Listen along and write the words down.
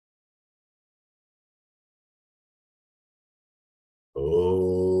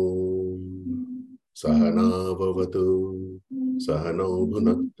Sahana bhavatu, sahano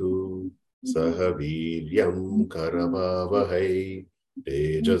bhunaktu, saha viryam karavavahai,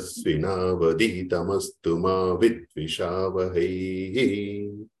 tejasvinavaditamastu ma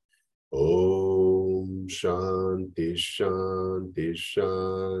vidvishavahai. Om Shanti Shanti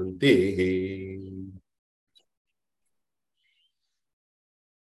Shanti.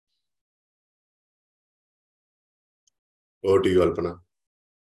 Over to you, Alpana.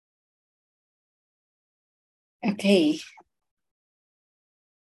 Okay.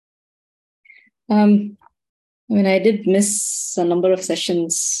 I mean, I did miss a number of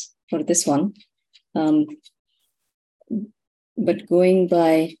sessions for this one. But going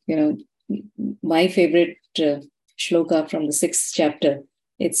by, my favorite shloka from the 6th chapter,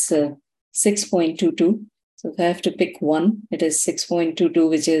 it's 6.22. So if I have to pick one, it is 6.22,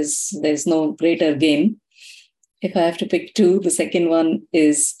 which is there's no greater gain. If I have to pick two, the second one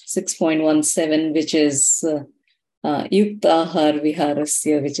is 6.17, which is Yuktahar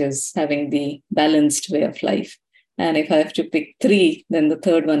Viharasya, which is having the balanced way of life. And if I have to pick three, then the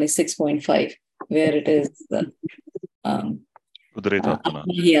third one is 6.5, where it is Atmahi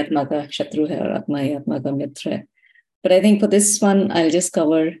Atmaka Shatruha or Atmahi Atmaka Mitra. But I think for this one, I'll just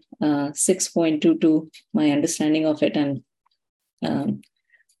cover 6.22, my understanding of it. And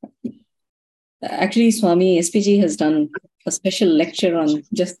actually, Swami SPG has done a special lecture on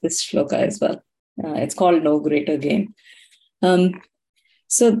just this shloka as well. It's called No Greater Gain.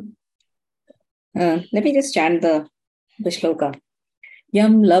 So let me just chant the shloka.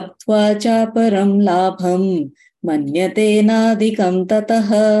 Yam labdva cha param labham manyate nadikam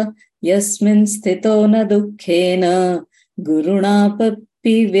tataha yasmin sthito na dukkhena gurunapi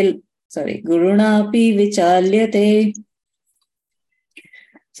vichalyate.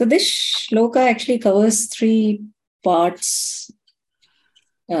 So this shloka actually covers three parts.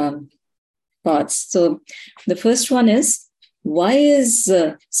 So the first one is, why is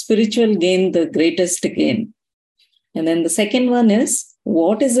spiritual gain the greatest gain? And then the second one is,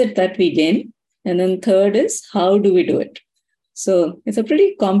 what is it that we gain? And then third is, how do we do it? So it's a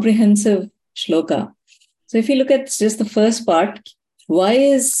pretty comprehensive shloka. So if you look at just the first part, why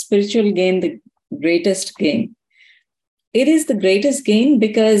is spiritual gain the greatest gain? It is the greatest gain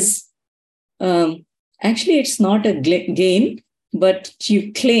because actually it's not a gain, but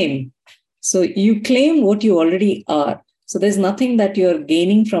you claim. So you claim what you already are. So there's nothing that you're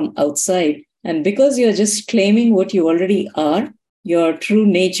gaining from outside. And because you're just claiming what you already are, your true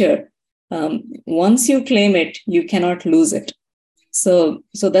nature, once you claim it, you cannot lose it. So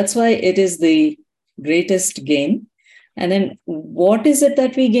that's why it is the greatest gain. And then what is it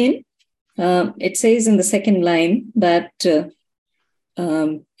that we gain? It says in the second line that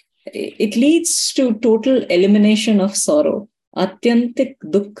it leads to total elimination of sorrow. Atyantik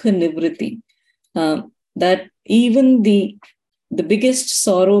dukkha nivriti. That even the biggest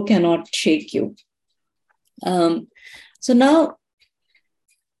sorrow cannot shake you. So now,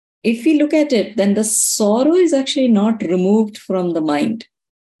 if we look at it, then the sorrow is actually not removed from the mind.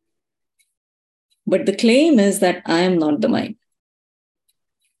 But the claim is that I am not the mind.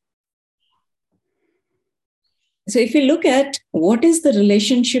 So if you look at what is the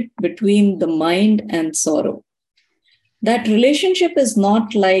relationship between the mind and sorrow, that relationship is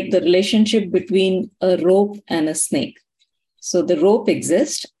not like the relationship between a rope and a snake. So the rope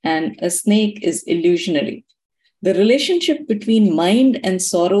exists and a snake is illusionary. The relationship between mind and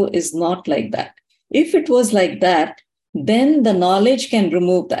sorrow is not like that. If it was like that, then the knowledge can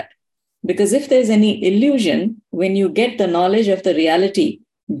remove that. Because if there's any illusion, when you get the knowledge of the reality,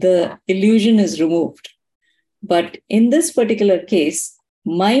 the illusion is removed. But in this particular case,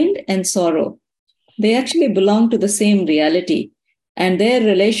 mind and sorrow, they actually belong to the same reality. And their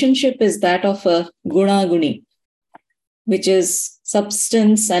relationship is that of a guna-guni, which is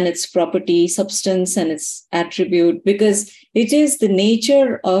substance and its property, substance and its attribute, because it is the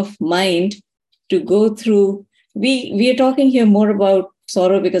nature of mind to go through. We are talking here more about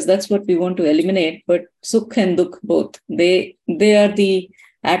sorrow because that's what we want to eliminate, but sukh and dukh both. They are the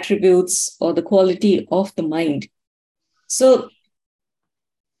attributes or the quality of the mind. So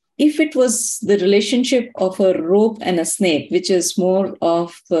if it was the relationship of a rope and a snake, which is more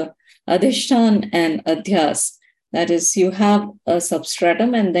of adhishtan and adhyas, that is, you have a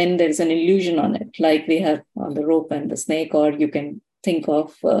substratum and then there's an illusion on it, like we have on the rope and the snake, or you can think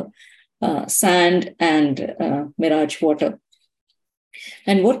of sand and mirage water.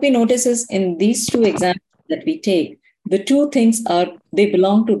 And what we notice is in these two examples that we take, the two things they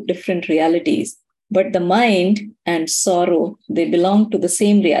belong to different realities, but the mind and sorrow, they belong to the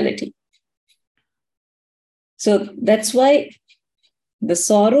same reality. So that's why the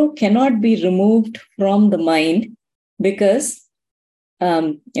sorrow cannot be removed from the mind because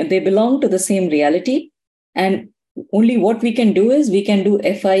they belong to the same reality. And only what we can do is we can do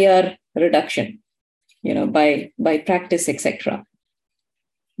FIR reduction, by practice, etc.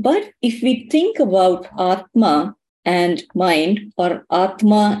 But if we think about Atma and mind, or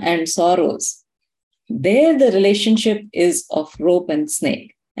Atma and sorrows, there the relationship is of rope and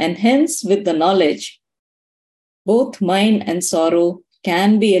snake. And hence, with the knowledge, both mind and sorrow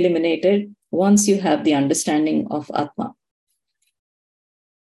can be eliminated once you have the understanding of Atma.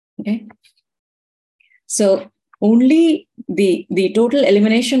 Okay? So only the total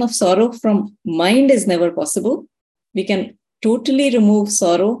elimination of sorrow from mind is never possible. We can totally remove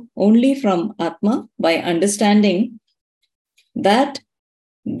sorrow only from Atma by understanding that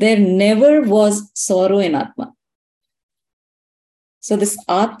there never was sorrow in Atma. So this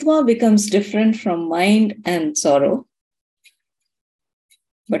Atma becomes different from mind and sorrow,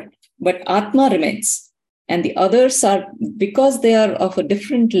 but Atma remains. And the others are, because they are of a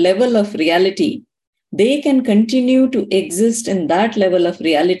different level of reality, they can continue to exist in that level of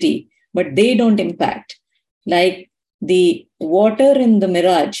reality, but they don't impact. Like the water in the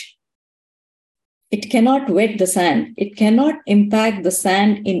mirage, it cannot wet the sand. It cannot impact the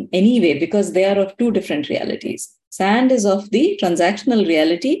sand in any way because they are of two different realities. Sand is of the transactional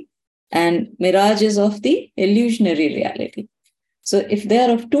reality and mirage is of the illusionary reality. So if they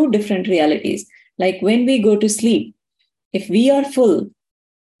are of two different realities, like when we go to sleep, if we are full,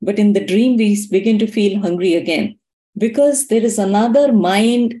 but in the dream we begin to feel hungry again, because there is another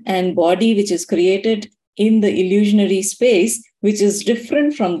mind and body which is created in the illusionary space, which is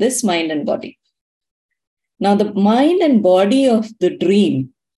different from this mind and body. Now, the mind and body of the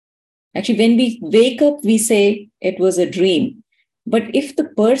dream, actually, when we wake up, we say it was a dream. But if the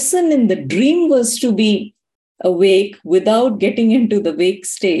person in the dream was to be awake without getting into the wake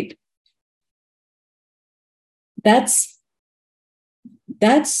state, that's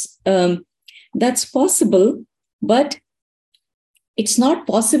possible, but it's not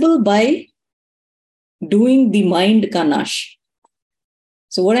possible by doing the mind ganache.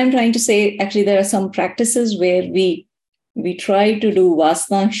 So what I'm trying to say, actually, there are some practices where we try to do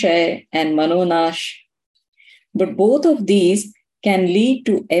Vasnakshay and Manonash, but both of these can lead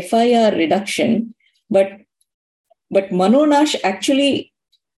to FIR reduction. But Manonash actually,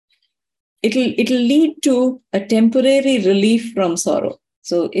 it'll lead to a temporary relief from sorrow.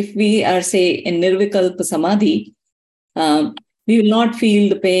 So if we are, say, in Nirvikalpa Samadhi, we will not feel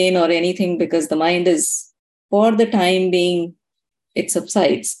the pain or anything because the mind is, for the time being, it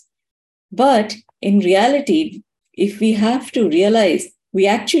subsides. But in reality, if we have to realize, we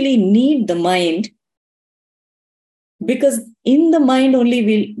actually need the mind, because in the mind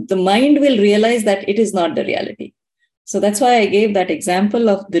only the mind will realize that it is not the reality. So that's why I gave that example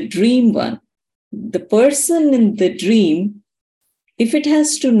of the dream one. The person in the dream, if it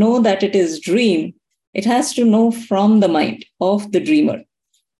has to know that it is dream, it has to know from the mind of the dreamer.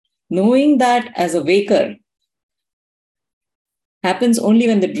 Knowing that as a waker happens only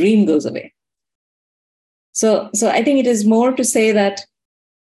when the dream goes away. So I think it is more to say that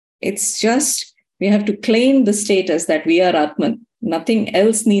it's just, we have to claim the status that we are Atman. Nothing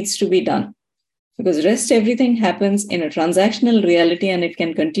else needs to be done. Because rest, everything happens in a transactional reality and it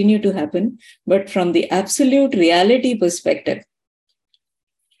can continue to happen. But from the absolute reality perspective,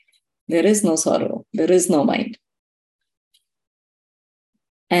 there is no sorrow, there is no mind.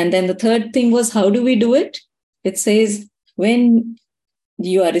 And then the third thing was, how do we do it? It says, when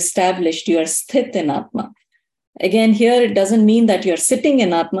you are established, you are sthit in Atma. Again, here it doesn't mean that you're sitting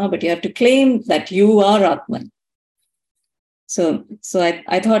in Atma, but you have to claim that you are Atman. So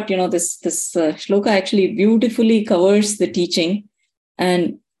I thought, this shloka actually beautifully covers the teaching,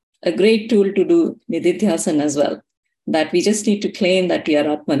 and a great tool to do Nididhyasana as well, that we just need to claim that we are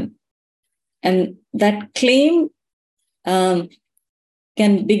Atman. And that claim can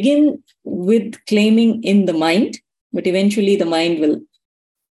begin with claiming in the mind, but eventually the mind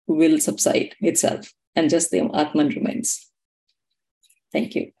will subside itself and just the Atman remains.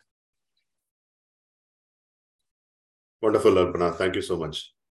 Thank you. Wonderful, Alpana. Thank you so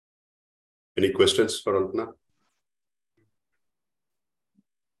much. Any questions for Alpana?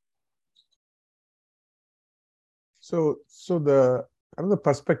 So the another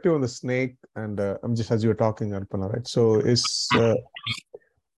perspective on the snake, and I'm just, as you were talking, Alpana, right? So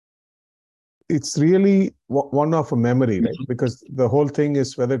it's really one of a memory, right? Because the whole thing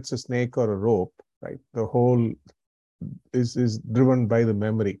is, whether it's a snake or a rope, right? The whole is driven by the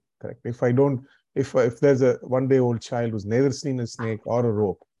memory, correct? If there's a 1-day-old child who's never seen a snake or a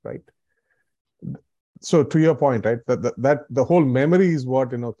rope, right? So to your point, right, that the whole memory is what,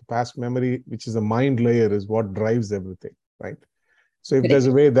 the past memory, which is a mind layer, is what drives everything, right? So if there's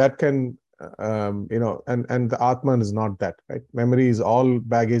a way that can, and the Atman is not that, right? Memory is all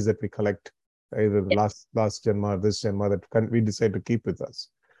baggage that we collect, either the last Janma, this Janma, that we decide to keep with us.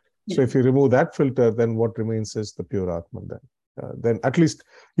 So if you remove that filter, then what remains is the pure Atman. Then at least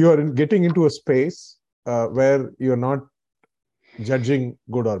you are getting into a space where you're not judging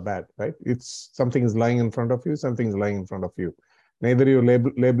good or bad, right? It's something is lying in front of you, something is lying in front of you. Neither you're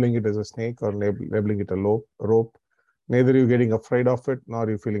labeling it as a snake or labeling it a rope. Neither you're getting afraid of it, nor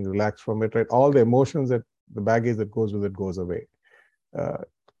you're feeling relaxed from it, right? All the emotions, that the baggage that goes with it goes away.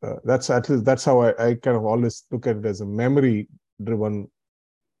 That's how I kind of always look at it as a memory-driven.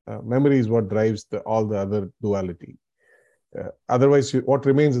 Memory is what drives all the other duality. Otherwise, what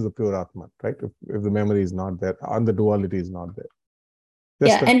remains is the pure Atman, right? If the memory is not there, and the duality is not there.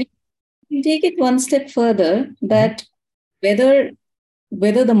 And you take it one step further, that whether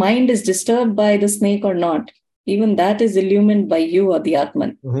the mind is disturbed by the snake or not, even that is illumined by you or the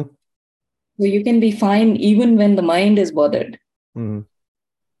Atman. So you can be fine even when the mind is bothered,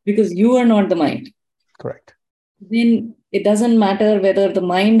 because you are not the mind. Correct. Then it doesn't matter whether the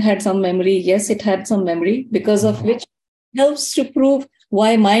mind had some memory. Yes, it had some memory, because of which helps to prove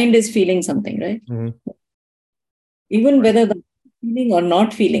why mind is feeling something, right? Even whether the feeling or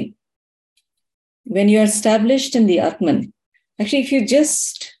not feeling. When you are established in the Atman, actually, if you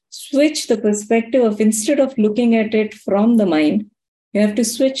just switch the perspective of, instead of looking at it from the mind, you have to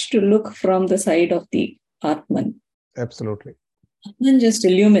switch to look from the side of the Atman. Absolutely. Atman just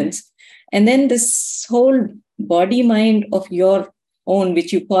illumines. And then this whole body mind of your own,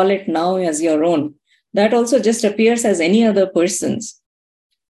 which you call it now as your own, that also just appears as any other person's.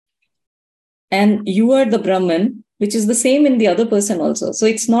 And you are the Brahman, which is the same in the other person also. So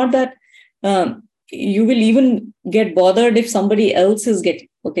it's not that you will even get bothered if somebody else is getting,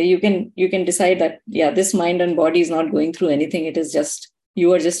 okay, you can decide that, this mind and body is not going through anything. It is just,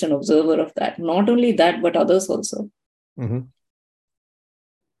 you are just an observer of that. Not only that, but others also.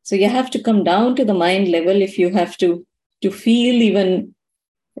 So you have to come down to the mind level if you have to feel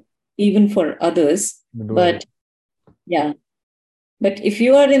even for others. But if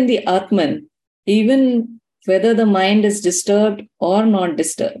you are in the Atman, even whether the mind is disturbed or not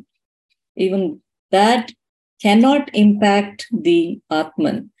disturbed, even that cannot impact the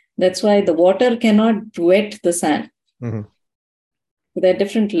Atman. That's why the water cannot wet the sand. There are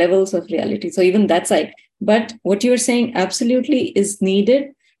different levels of reality. So even that side. But what you're saying absolutely is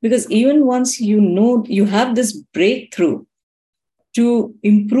needed, because even once you have this breakthrough to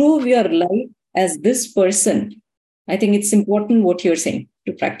improve your life as this person, I think it's important what you're saying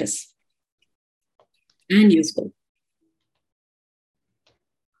to practice, and useful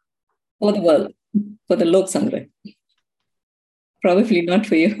for the world, for the Lok Sangrah. Probably not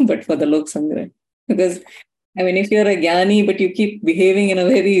for you, but for the Lok Sangrah. Because, if you're a jnani, but you keep behaving in a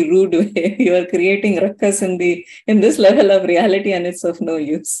very rude way, you are creating rakas in this level of reality, and it's of no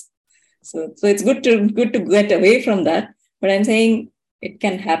use. So it's good to get away from that. But I'm saying it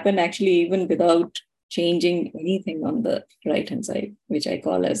can happen actually even without changing anything on the right-hand side, which I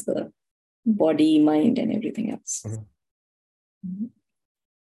call as the body, mind, and everything else.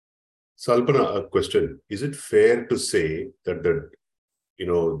 Salpana, a question. Is it fair to say that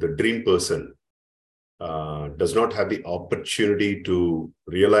the dream person does not have the opportunity to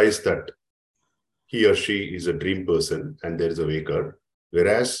realize that he or she is a dream person and there is a waker,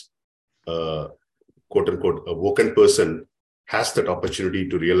 whereas quote unquote a woken person has that opportunity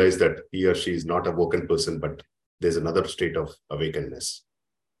to realize that he or she is not a woken person, but there's another state of awakenness?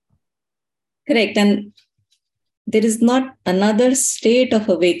 Correct. And there is not another state of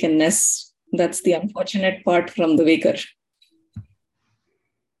awakenness. That's the unfortunate part from the waker.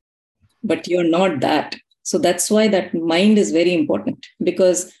 But you're not that. So that's why that mind is very important,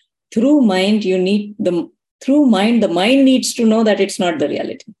 because through mind, the mind needs to know that it's not the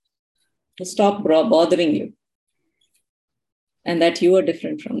reality, to stop bothering you, and that you are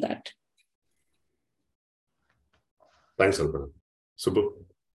different from that. Thanks, Salpana. Subbu?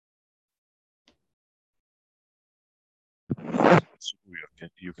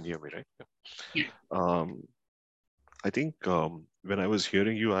 You can hear me, right? Yeah. I think when I was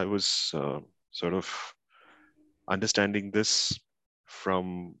hearing you, I was sort of understanding this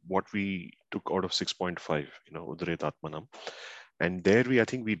from what we took out of 6.5, Udaret Atmanam. And there I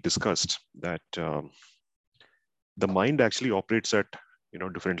think we discussed that the mind actually operates at,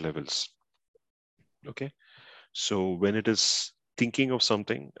 different levels. Okay. So when it is thinking of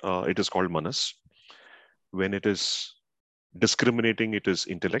something, it is called manas. When it is discriminating, it is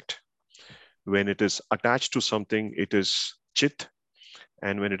intellect. When it is attached to something, it is chit.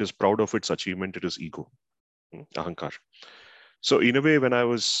 And when it is proud of its achievement, it is ego, ahankar. So in a way, when I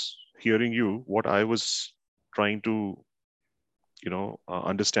was hearing you, what I was trying to,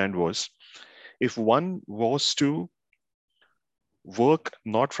 understand was, if one was to work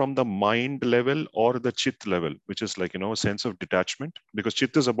not from the mind level or the chit level, which is like, a sense of detachment, because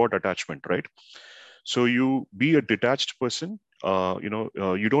chit is about attachment, right? So you be a detached person,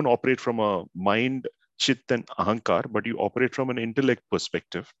 you don't operate from a mind, chit and ahankar, but you operate from an intellect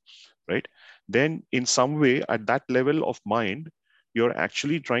perspective, right? Then in some way at that level of mind, you're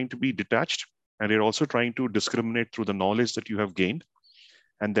actually trying to be detached, and you're also trying to discriminate through the knowledge that you have gained,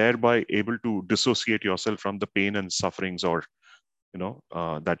 and thereby able to dissociate yourself from the pain and sufferings, or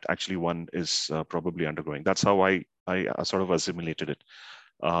that actually one is probably undergoing. That's how I sort of assimilated it.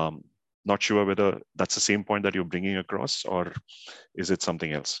 Not sure whether that's the same point that you're bringing across, or is it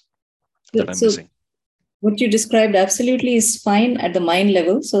something else that I'm missing? What you described absolutely is fine at the mind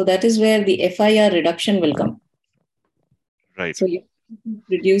level. So that is where the FIR reduction will come. Right. So you're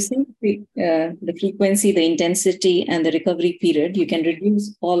reducing the frequency, the intensity, and the recovery period. You can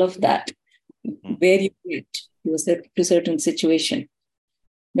reduce all of that where you get to a certain situation.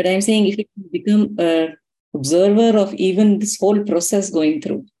 But I'm saying if you become an observer of even this whole process going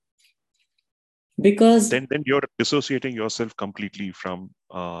through, because then you're dissociating yourself completely from.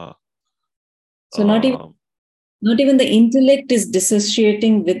 So not even the intellect is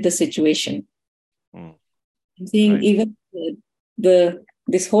dissociating with the situation. I'm saying right. Even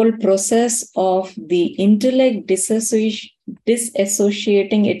this whole process of the intellect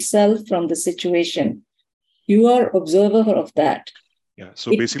disassociating itself from the situation, you are observer of that. Yeah.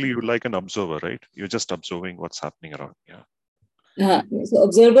 So basically, you're like an observer, right? You're just observing what's happening around. Yeah. So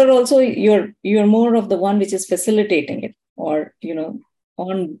observer also, you're more of the one which is facilitating it, or you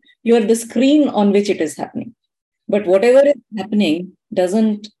are the screen on which it is happening. But whatever is happening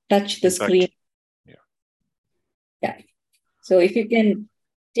doesn't touch the screen. Yeah. So if you can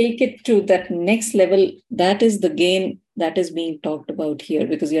take it to that next level, that is the gain that is being talked about here,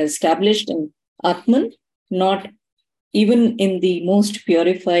 because you are established in Atman, not even in the most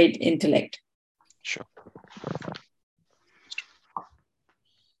purified intellect. Sure.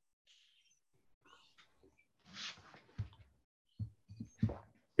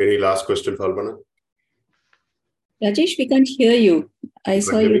 Any last question, Falbana? Rajesh, we can't hear you. I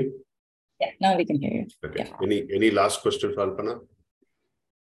saw you. Me? Yeah, now we can hear you. Okay. Yeah. Any last question, Falbana?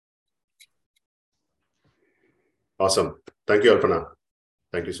 Awesome. Thank you, Alpana.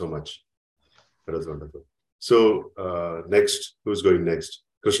 Thank you so much. That was wonderful. So next, who's going next?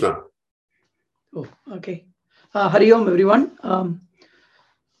 Krishna. Oh, okay. Hari Om, everyone.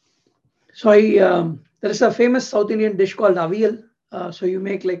 There is a famous South Indian dish called avial. So you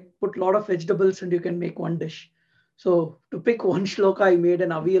make put a lot of vegetables and you can make one dish. So to pick one shloka, I made an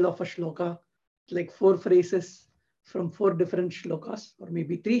avial of a shloka, like 4 phrases from 4 different shlokas, or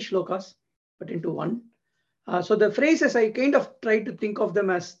maybe 3 shlokas, but into one. So the phrases, I kind of try to think of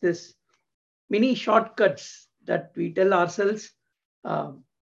them as this mini shortcuts that we tell ourselves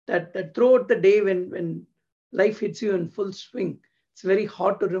that throughout the day when life hits you in full swing, it's very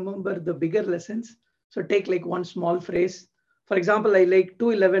hard to remember the bigger lessons. So take one small phrase. For example, I like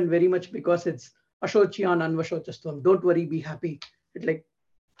 211 very much because it's Ashochiyan Anvashochastvam. Don't worry, be happy. It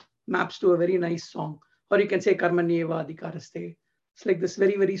maps to a very nice song. Or you can say Karmanyeva Adhikaraste. It's like this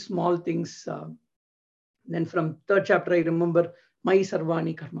very, very small things. Then from 3rd chapter, I remember Mai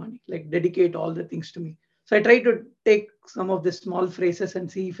Sarvani Karmani, dedicate all the things to me. So I try to take some of the small phrases and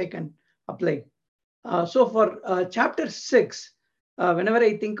see if I can apply. So for chapter 6, whenever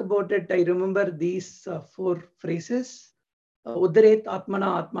I think about it, I remember these 4 phrases. Uddaret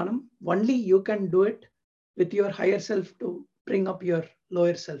Atmana Atmanam. Only you can do it with your higher self to bring up your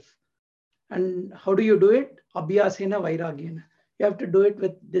lower self. And how do you do it? Abhyasena Vairagyena. You have to do it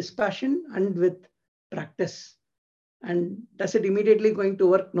with dispassion and with practice. And does it immediately going to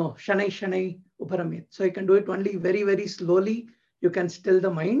work? No. Shanai Shanai Uparamit. So you can do it only very, very slowly. You can still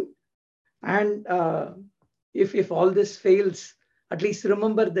the mind. And if all this fails, at least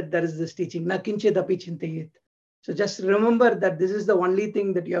remember that there is this teaching. Na kinche dapi chintayet. So just remember that this is the only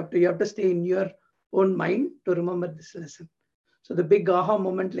thing that you have to stay in your own mind to remember this lesson. So the big aha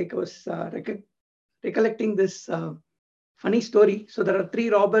moment, I was recollecting this funny story. So there are 3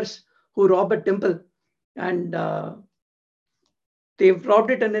 robbers who rob a temple, and they've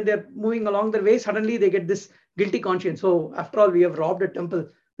robbed it, and then they're moving along their way. Suddenly they get this guilty conscience. So after all, we have robbed a temple.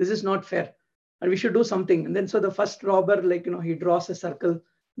 This is not fair, and we should do something. And then so the first robber, he draws a circle,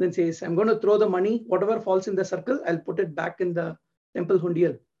 then says, I'm going to throw the money. Whatever falls in the circle, I'll put it back in the temple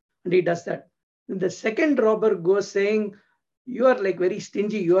hundial. And he does that. The second robber goes saying, you are like very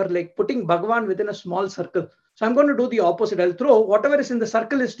stingy. You are like putting Bhagavan within a small circle. So I'm going to do the opposite. I'll throw whatever is in the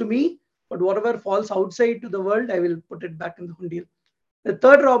circle is to me, but whatever falls outside to the world, I will put it back in the hundil. The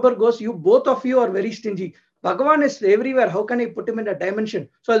third robber goes, you both of you are very stingy. Bhagavan is everywhere. How can I put him in a dimension?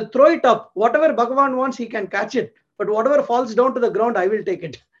 So I'll throw it up. Whatever Bhagavan wants, he can catch it. But whatever falls down to the ground, I will take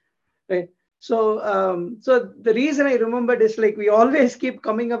it. Right. So, so the reason I remembered is like we always keep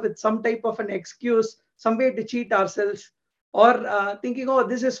coming up with some type of an excuse, some way to cheat ourselves, or thinking, oh,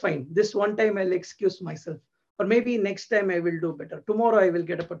 this is fine. This one time I'll excuse myself, or maybe next time I will do better. Tomorrow I will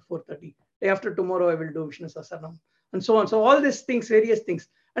get up at 4:30. Day after tomorrow I will do Vishnu Sahasranam, and so on. So all these things, various things,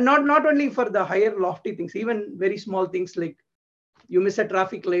 and not only for the higher lofty things, even very small things like you miss a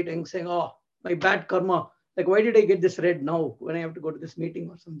traffic light and saying, oh, my bad karma. Like, why did I get this red now when I have to go to this meeting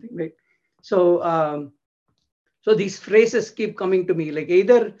or something, right? So, so these phrases keep coming to me. Like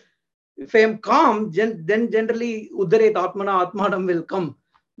either if I am calm, then generally Udaret Atmana Atmanam will come.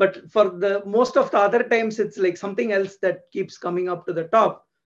 But for the most of the other times, it's like something else that keeps coming up to the top.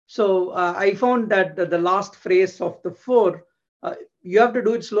 So I found that the last phrase of the four, you have to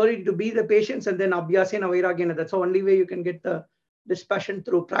do it slowly to be the patience, and then Abhyasena Vairagena. That's the only way you can get the dispassion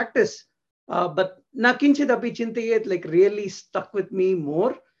through practice. But Nakinchidapi Chintayet like really stuck with me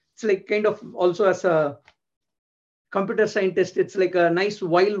more. It's like kind of also as a computer scientist, it's like a nice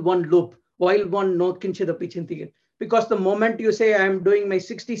while one loop, while one no Kinchidapi Chintayet. Because the moment you say I'm doing my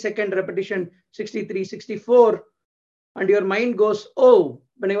 60-second repetition, 63, 64, and your mind goes, oh,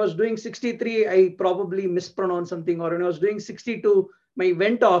 when I was doing 63, I probably mispronounced something, or when I was doing 62, my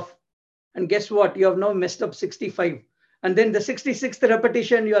went off. And guess what? You have now messed up 65. And then the 66th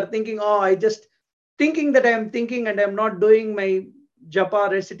repetition, you are thinking, oh, I just thinking that I am thinking and I'm not doing my japa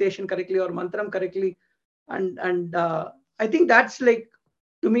recitation correctly or mantram correctly. And I think that's like,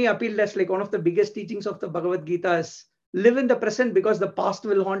 to me, appealed as like one of the biggest teachings of the Bhagavad Gita is live in the present, because the past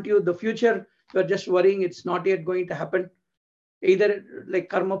will haunt you. The future, you're just worrying it's not yet going to happen. Either like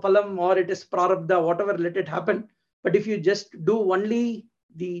karma phalam or it is prarabdha, whatever, let it happen. But if you just do only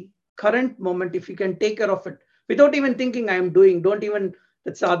the current moment, if you can take care of it without even thinking I am doing, don't even,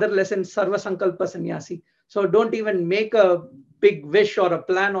 that's the other lesson, sarva sankalpa sannyasi. So don't even make a big wish or a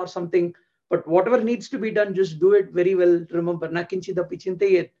plan or something, but whatever needs to be done, just do it very well. Remember, nakinchidapi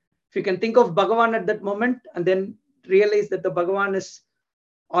chintayet. If you can think of Bhagavan at that moment and then realize that the Bhagavan is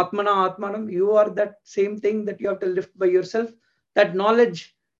Atmana Atmanam, you are that same thing that you have to lift by yourself. That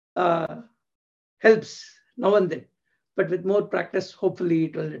knowledge helps now and then, but with more practice, hopefully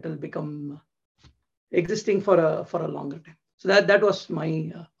it will become existing for a longer time. So that was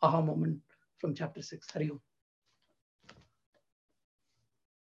my aha moment from chapter 6. Hari Om.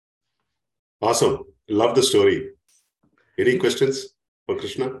 Awesome. Love the story. Any questions for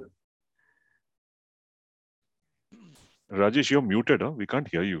Krishna? Rajesh, you're muted, huh? We can't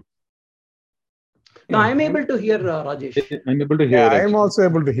hear you. No, I'm able to hear Rajesh. I'm able to hear. Yeah, actually. I'm also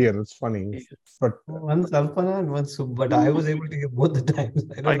able to hear. It's funny, but One Kalpana and one Sub, but I was able to hear both the times.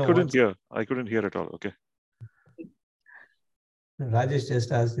 I couldn't hear. I couldn't hear at all. Okay. Rajesh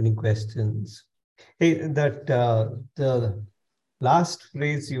just asked any questions. Hey, that the last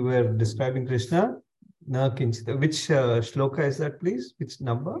phrase you were describing, Krishna, na kinchita. Which shloka is that, please? Which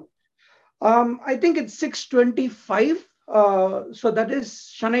number? I think it's 625. So that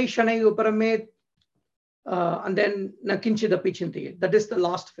is Shanai Shanai Uparamet, and then Nakinchidapi Chintayet. That is the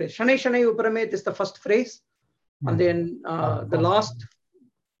last phrase. Shanai Shanai Uparamet is the first phrase, and then the last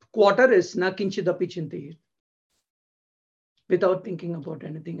quarter is Nakinchidapi Chintayet. Without thinking about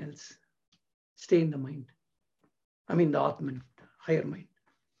anything else. Stay in the mind. I mean the Atman, higher mind.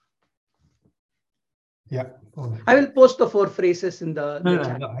 Yeah. I will post the 4 phrases in the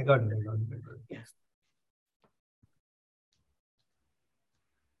chat. No, I got it. Yeah.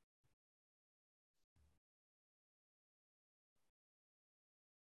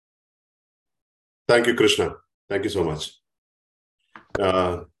 Thank you, Krishna. Thank you so much.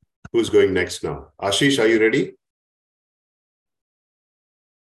 Who's going next now? Ashish, are you ready?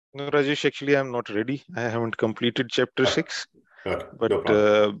 No, Rajesh, actually, I'm not ready. I haven't completed chapter 6. Okay, But no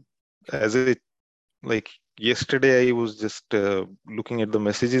problem. like yesterday, I was just looking at the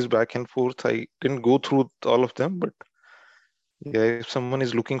messages back and forth. I didn't go through all of them, but yeah, if someone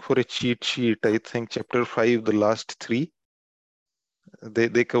is looking for a cheat sheet, I think chapter 5, the last 3,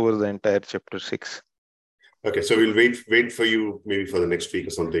 they cover the entire chapter 6. Okay, so we'll wait for you maybe for the next week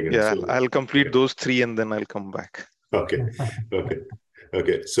or something. And Yeah, so, I'll complete those 3 and then I'll come back. Okay, okay,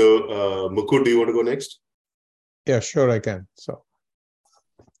 okay. So, Mukund, do you want to go next? yeah, sure, I can. So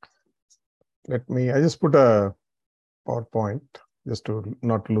I just put a PowerPoint just to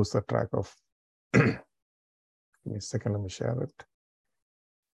not lose the track of Give me a second, let me share it.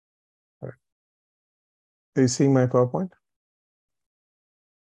 All right. Are you seeing my PowerPoint?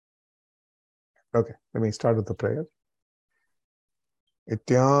 Okay, let me start with the prayer.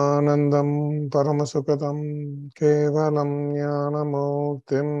 Ityanandam Paramasukadam Kevalam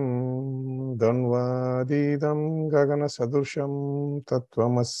Jnanamurtim Dhanvadidam Gagana Sadursham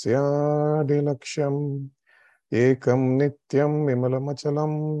Tattvamasya Ekam Nityam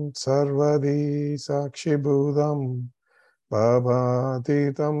Vimalamachalam Sarvadi Sakshibhudam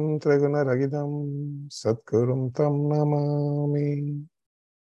Bhavatitam Trigunaragidam Satgurum Tam Namami.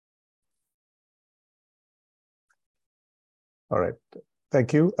 All right.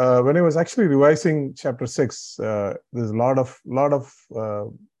 Thank you. When I was actually revising chapter 6, there's a lot of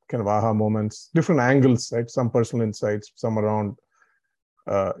kind of aha moments, different angles, right? Some personal insights, some around,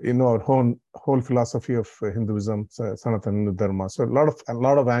 our whole philosophy of Hinduism, Sanatana Hindu Dharma. So a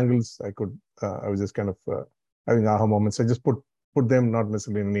lot of angles I was just kind of having aha moments. I just put them not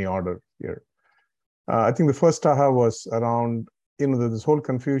necessarily in any order here. I think the first aha was around, this whole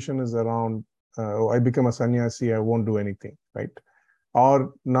confusion is around, I become a sannyasi, I won't do anything, right?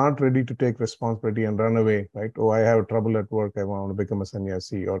 Or not ready to take responsibility and run away, right? Oh, I have trouble at work, I want to become a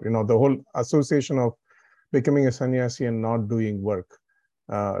sannyasi. Or, the whole association of becoming a sannyasi and not doing work,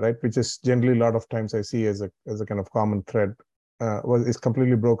 right? Which is generally a lot of times I see as a kind of common thread, is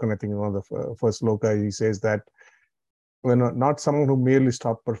completely broken. I think in one of the first sloka, he says that when not someone who merely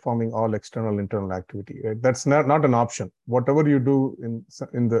stop performing all external internal activity, right? That's not an option. Whatever you do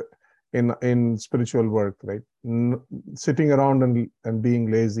in spiritual work, right? Sitting around and being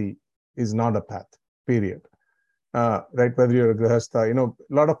lazy is not a path, period. Right? Whether you're a grihastha,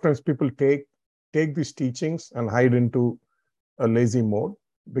 a lot of times people take these teachings and hide into a lazy mode,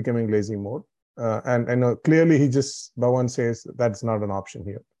 becoming lazy mode. And clearly Bhagavan says that's not an option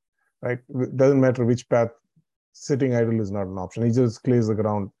here, right? It doesn't matter which path, sitting idle is not an option. He just clears the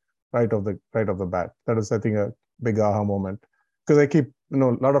ground right off the bat. That is, I think, a big aha moment. Because I keep, a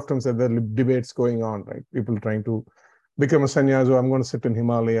lot of times there are debates going on, right? People trying to become a sannyasi. I'm going to sit in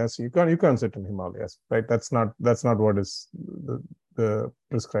Himalayas. You can't sit in Himalayas, right? That's not what is the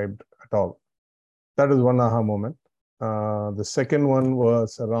prescribed at all. That is one aha moment. The second one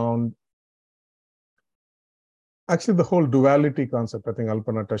was around actually the whole duality concept. I think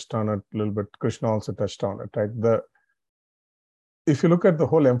Alpana touched on it a little bit. Krishna also touched on it, right? If you look at the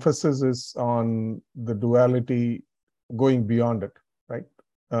whole emphasis is on the duality going beyond it, right?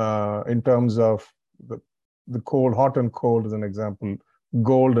 In terms of the cold, hot and cold is an example,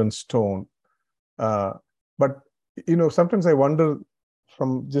 gold and stone. But, sometimes I wonder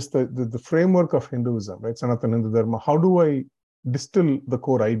from just the framework of Hinduism, right? Sanatana Hindu Dharma, how do I distill the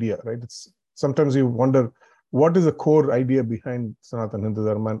core idea, right? Sometimes you wonder, what is the core idea behind Sanatana Hindu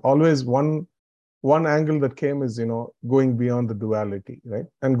Dharma? And always one angle that came is, going beyond the duality, right?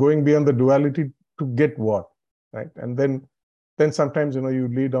 And going beyond the duality to get what, right? And then sometimes, you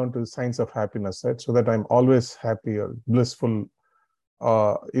lead on to the science of happiness, right? So that I'm always happy or blissful.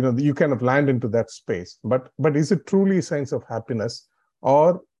 You kind of land into that space. But is it truly a science of happiness,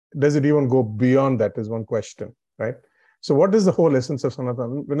 or does it even go beyond that is one question, right? So what is the whole essence of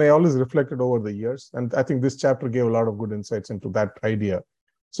Sanatana? When I always reflected over the years, and I think this chapter gave a lot of good insights into that idea.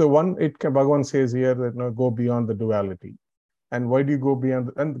 So Bhagavan says here that go beyond the duality. And why do you go beyond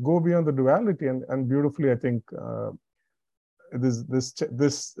the duality? And beautifully, I think this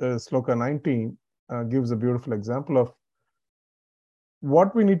sloka 19 gives a beautiful example of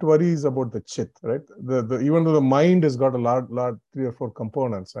what we need to worry is about the chit, right? Even though the mind has got a lot 3 or 4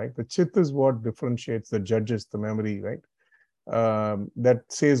 components, right? The chit is what differentiates, the judges, the memory, right? That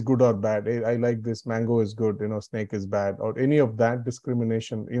says good or bad. I like this, mango is good, snake is bad, or any of that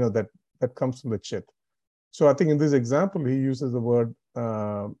discrimination, that comes from the chit. So I think in this example, he uses the word,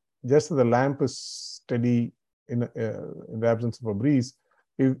 just as the lamp is steady in the absence of a breeze,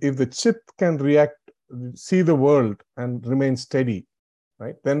 if the chit can see the world and remain steady,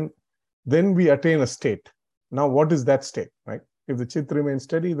 right? Then we attain a state. Now, what is that state, right? If the chit remains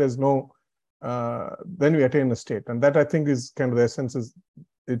steady, there's no, then we attain a state. And that, I think, is kind of the essence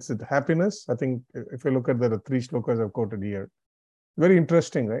it's happiness. I think if you look at the 3 shlokas I've quoted here, very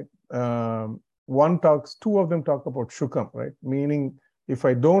interesting, right? 2 of them talk about shukam, right? Meaning, if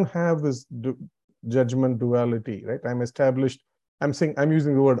I don't have this judgment duality, right? I'm established. I'm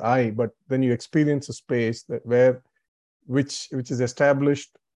using the word I, but then you experience a space which is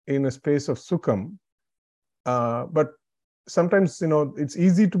established in a space of sukham. But sometimes, it's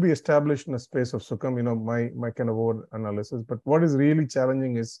easy to be established in a space of sukham, my kind of over analysis. But what is really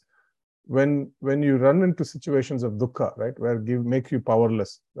challenging is when you run into situations of dukkha, right, where make you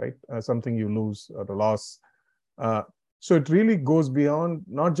powerless, right, something you lose or a loss. So it really goes beyond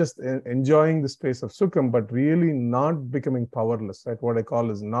not just enjoying the space of sukham, but really not becoming powerless, right? What I call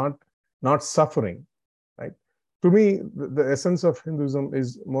is not suffering, right? To me, the essence of Hinduism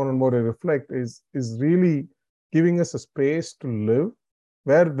is more and more I reflect is really giving us a space to live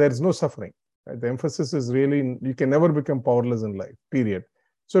where there's no suffering. Right? The emphasis is really you can never become powerless in life, period.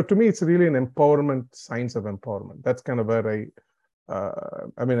 So to me, it's really an empowerment, science of empowerment. That's kind of where I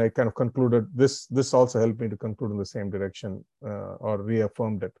kind of concluded this also helped me to conclude in the same direction or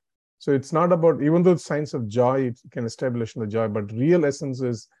reaffirmed it. So it's not about, even though it's science of joy, it can establish the joy, but real essence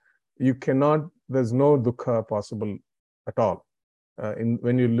is there's no dukkha possible at all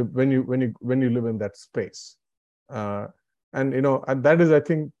when you live in that space. And that is, I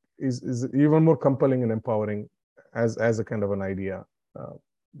think, is even more compelling and empowering as a kind of an idea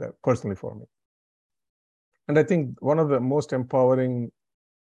that personally for me. And I think one of the most empowering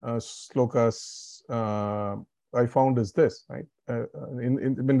slokas I found is this, right?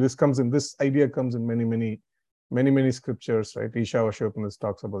 When this idea comes in many scriptures, right? Ishavasyopanishads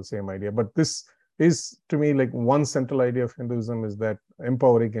talks about the same idea. But this is, to me, like one central idea of Hinduism is that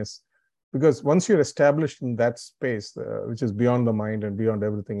empowering is, because once you're established in that space, which is beyond the mind and beyond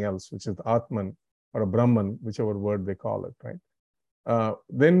everything else, which is the Atman or a Brahman, whichever word they call it, right?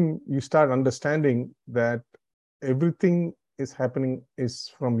 Then you start understanding that everything is happening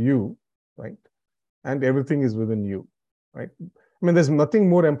is from you, right? And everything is within you, right? I mean, there's nothing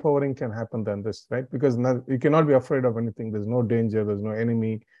more empowering can happen than this, right? Because you cannot be afraid of anything. There's no danger, there's no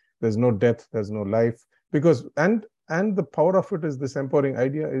enemy, there's no death, there's no life. Because, and the power of it is this empowering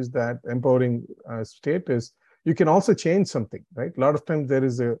idea is that empowering state is you can also change something, right? A lot of times there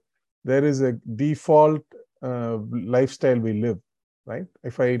is a default lifestyle we live, right?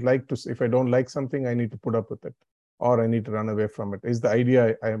 If I don't like something, I need to put up with it, or I need to run away from it, is the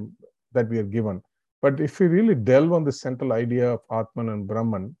idea that we are given. But if we really delve on the central idea of Atman and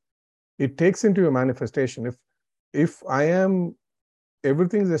Brahman, it takes into a manifestation. If I am,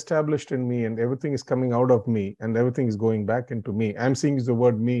 everything is established in me and everything is coming out of me and everything is going back into me. I'm seeing the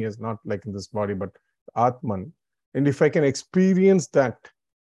word me as not like in this body, but Atman. And if I can experience that,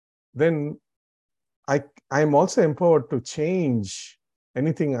 then I'm also empowered to change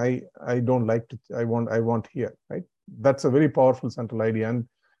anything I don't like I want here, right? That's a very powerful central idea.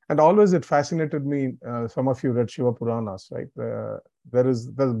 And always it fascinated me. Some of you read Shiva Puranas, right? There's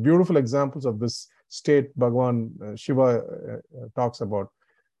beautiful examples of this state Bhagavan Shiva talks about.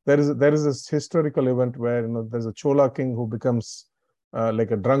 There is this historical event where there's a Chola king who becomes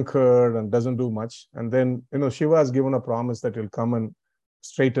like a drunkard and doesn't do much, and then Shiva has given a promise that he'll come and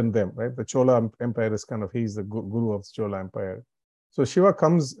straighten them, right? The Chola Empire is kind of, he's the guru of the Chola Empire. So Shiva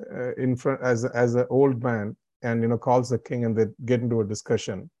comes in front as an old man and calls the king, and they get into a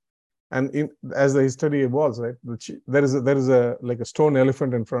discussion. And as the history evolves, right, there is a like a stone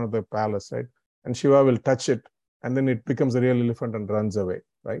elephant in front of the palace, right? And Shiva will touch it, and then it becomes a real elephant and runs away,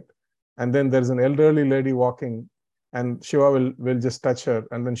 right? And then there's an elderly lady walking, and Shiva will just touch her,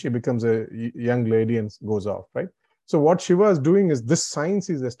 and then she becomes a young lady and goes off, right? So what Shiva is doing is this science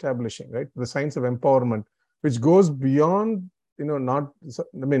is establishing, right? The science of empowerment, which goes beyond,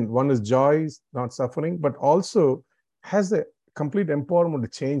 one is joy, not suffering, but also has a complete empowerment to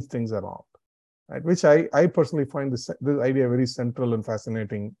change things around, right? Which I personally find this idea very central and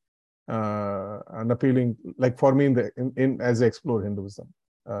fascinating and appealing, like for me in as I explore Hinduism.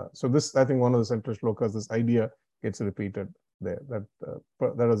 So this, I think, one of the central shlokas, this idea gets repeated there.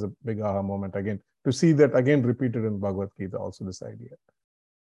 That was a big aha moment again, to see that again repeated in Bhagavad Gita, also this idea.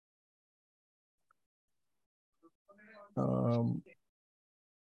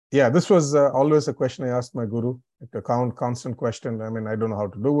 Yeah, this was always a question I asked my guru, a constant question. I mean, I don't know how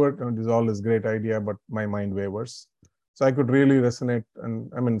to do it. It is always a great idea, but my mind wavers. So I could really resonate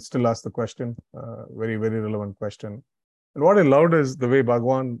and still ask the question, very, very relevant question. And what I loved is the way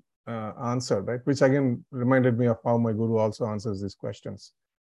Bhagwan answered, right? Which again reminded me of how my guru also answers these questions.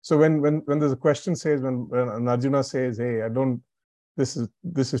 So when there's a question says, when Arjuna says, hey, this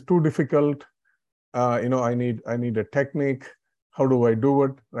is too difficult. I need a technique. How do I do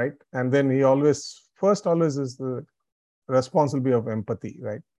it, right? And then he always is the responsibility of empathy,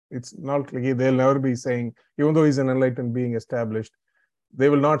 right? It's not like they'll never be saying, even though he's an enlightened being established, they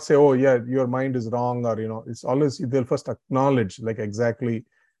will not say, oh yeah, your mind is wrong, or it's always, they'll first acknowledge, like exactly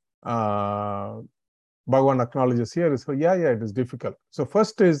Bhagavan acknowledges here is, yeah, it is difficult. So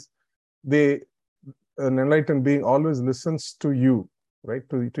first is an enlightened being always listens to you, right?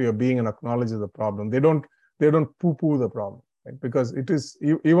 To your being and acknowledges the problem. They don't poo-poo the problem. right? Because it is,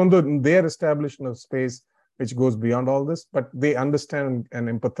 even though they're established in a space which goes beyond all this, but they understand and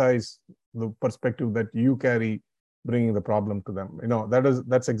empathize the perspective that you carry, bringing the problem to them.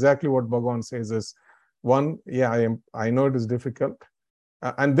 That's exactly what Bhagavan says is, one, yeah, I know it is difficult.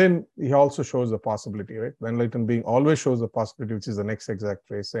 And then he also shows the possibility, right? The enlightened being always shows the possibility, which is the next exact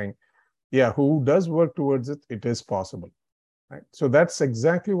phrase, saying, yeah, who does work towards it, it is possible, right? So that's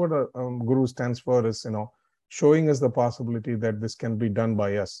exactly what a guru stands for, is, showing us the possibility that this can be done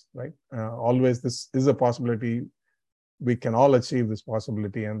by us, right? Always this is a possibility. We can all achieve this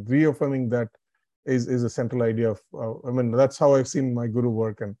possibility, and reaffirming that is a central idea of, that's how I've seen my guru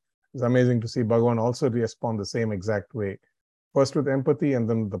work, and it's amazing to see Bhagavan also respond the same exact way, first with empathy and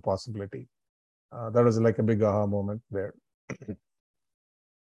then with the possibility. That was like a big aha moment there.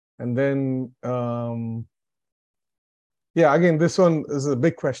 And then, yeah, again, this one is a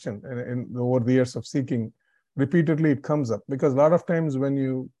big question. Over the years of seeking, repeatedly it comes up, because a lot of times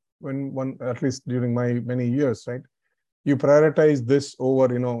when one, at least during my many years, right, you prioritize this over,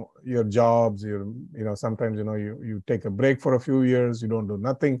 your jobs, sometimes, you take a break for a few years, you don't do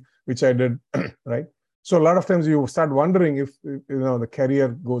nothing, which I did, right? So a lot of times you start wondering if, the career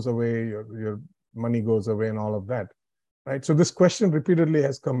goes away, your money goes away and all of that, right? So this question repeatedly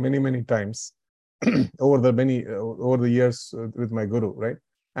has come many, many times over the years with my guru, right?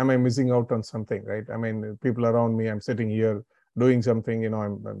 Am I missing out on something, right? People around me, I'm sitting here doing something,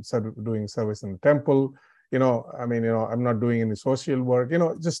 I'm doing service in the temple, I'm not doing any social work,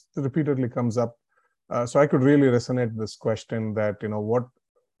 just repeatedly comes up. So I could really resonate this question that,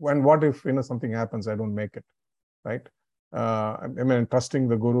 what if, something happens, I don't make it, right? Trusting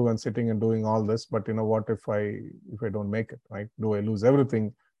the guru and sitting and doing all this, but what if I don't make it, right? Do I lose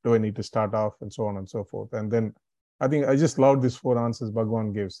everything? Do I need to start off, and so on and so forth? And then I think I just love these 4 answers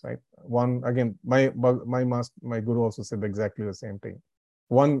Bhagavan gives, right? One, again, my guru also said exactly the same thing.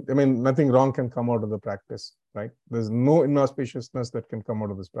 One, nothing wrong can come out of the practice, right? There's no inauspiciousness that can come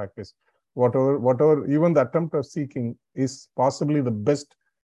out of this practice. Whatever, even the attempt of seeking is possibly the best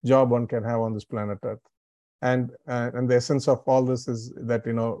job one can have on this planet Earth. And the essence of all this is that,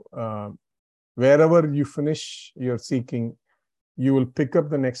 wherever you finish your seeking, you will pick up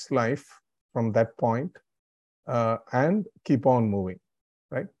the next life from that point, and keep on moving,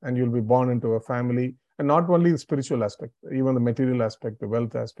 right? And you'll be born into a family, and not only the spiritual aspect, even the material aspect, the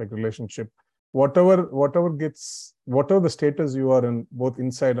wealth aspect, relationship, whatever the status you are in, both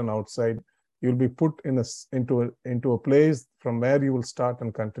inside and outside, you'll be put into a place from where you will start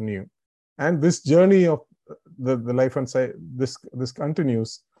and continue. And this journey of the life and side, this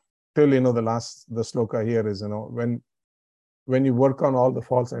continues till, the sloka here is, when you work on all the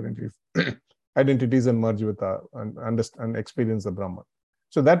false identities and merge with and understand and experience the Brahman.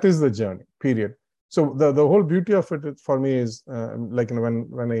 So that is the journey, period. So the whole beauty of it for me is,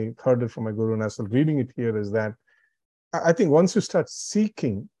 when I heard it from my guru and as well reading it here, is that I think once you start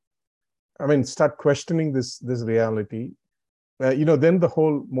seeking, start questioning this reality, then the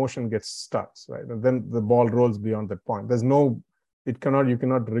whole motion starts, right? And then the ball rolls beyond that point. You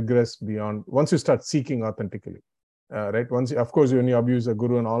cannot regress beyond, once you start seeking authentically, right? Of course, when you abuse a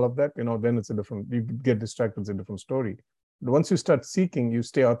guru and all of that, then it's you get distracted, it's a different story. But once you start seeking, you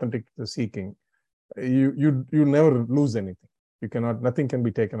stay authentic to the seeking, you never lose anything. Nothing can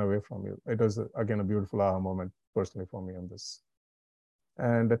be taken away from you. It was, again, a beautiful aha moment personally for me on this.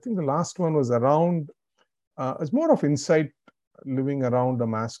 And I think the last one was around, it's more of insight living around the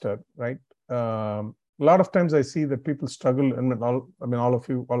master, right? A lot of times I see that people struggle, and all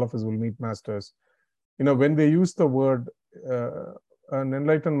of us will meet masters. When they use the word, an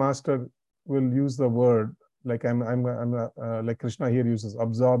enlightened master will use the word like like Krishna here uses,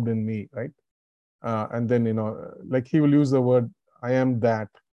 absorbed in me, right? And then, like he will use the word, I am that,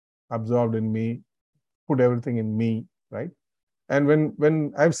 absorbed in me, put everything in me, right? And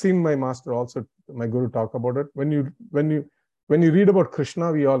when I've seen my master also, my guru, talk about it, when you read about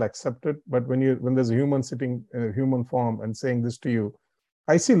Krishna, we all accept it. But when there's a human sitting in a human form and saying this to you,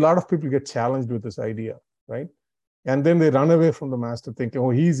 I see a lot of people get challenged with this idea, right? And then they run away from the master thinking,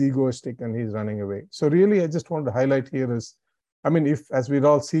 oh, he's egoistic and he's running away. So really, I just want to highlight here is, if, as we're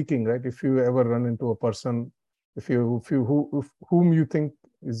all seeking, right, if you ever run into a person, whom you think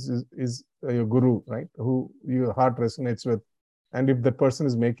is your guru, right, who your heart resonates with, and if that person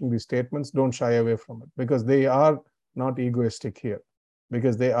is making these statements, don't shy away from it, because they are not egoistic here,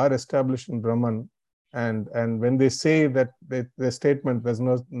 because they are established in Brahman. And when they say that their statement, there's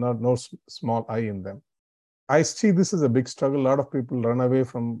no small I in them. I see this as a big struggle. A lot of people run away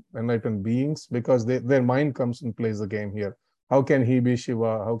from enlightened beings because their mind comes and plays the game here. How can he be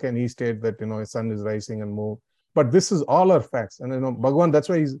Shiva? How can he state that his sun is rising and move? But this is all our facts. And Bhagavan, that's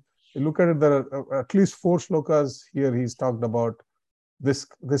why you look at it, there are at least 4 shlokas here he's talked about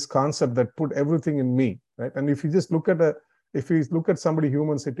this concept that put everything in me, right? And if you just look at somebody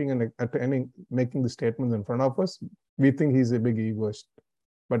human sitting and making the statements in front of us, we think he's a big egoist.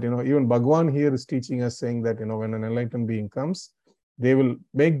 But even Bhagavan here is teaching us, saying that when an enlightened being comes, they will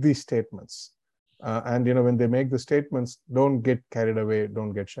make these statements. And when they make the statements, don't get carried away,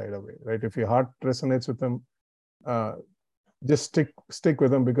 don't get shied away, right? If your heart resonates with them, just stick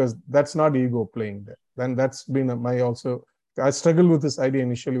with them, because that's not ego playing there. Then that's been I struggled with this idea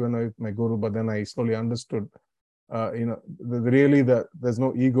initially when I was with my guru, but then I slowly understood, there's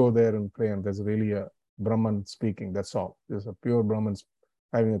no ego there in play, and there's really a Brahman speaking. That's all. There's a pure Brahman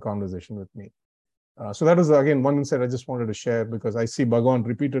having a conversation with me. So that is, again, one insight I just wanted to share, because I see Bhagavan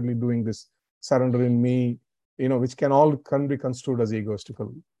repeatedly doing this surrender in me, which can be construed as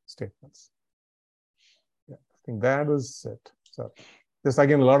egoistical statements. Yeah, I think that was it. So just,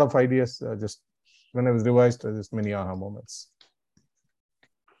 again, a lot of ideas, just when I was revised, just many aha moments.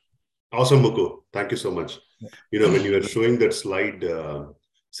 Awesome, Mukul. Thank you so much. When you were showing that slide,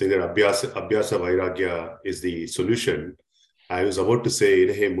 saying that Abhyasa Vairagya is the solution, I was about to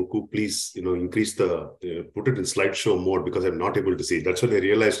say, hey, Mukul, please, increase put it in slideshow mode, because I'm not able to see. That's when I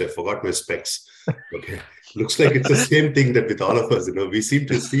realized I forgot my specs. Okay. Looks like it's the same thing that with all of us, we seem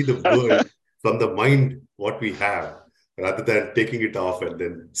to see the world from the mind, what we have, rather than taking it off and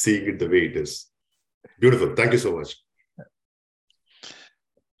then seeing it the way it is. Beautiful. Thank you so much.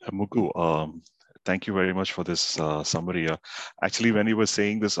 Mukul, thank you very much for this summary. Actually, when you were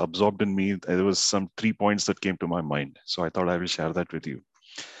saying this absorbed in me, there was some 3 points that came to my mind. So I thought I will share that with you.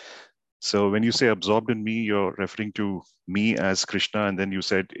 So when you say absorbed in me, you're referring to me as Krishna, and then you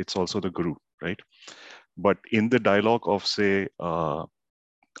said it's also the Guru, right? But in the dialogue of, say,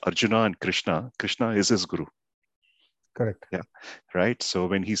 Arjuna and Krishna is his Guru. Correct. Yeah. Right. So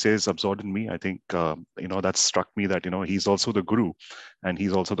when he says absorbed in me, I think, that struck me that, he's also the Guru and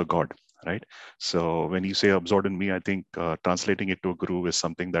he's also the God. Right. So when you say absorbed in me, I think translating it to a Guru is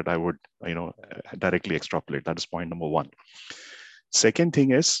something that I would, directly extrapolate. That is point number 1. Second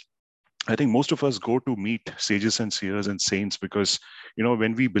thing is, I think most of us go to meet sages and seers and saints because,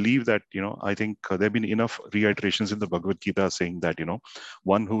 when we believe that, I think there have been enough reiterations in the Bhagavad Gita saying that,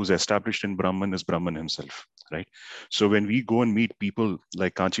 one who's established in Brahman is Brahman himself, right? So when we go and meet people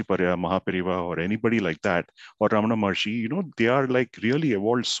like Kanchiparya, Mahapariva, or anybody like that, or Ramana Maharshi, they are like really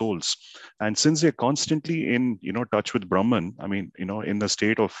evolved souls. And since they're constantly in, touch with Brahman, I mean, in the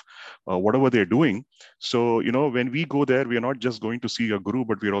state of whatever they're doing. So, when we go there, we are not just going to see a Guru,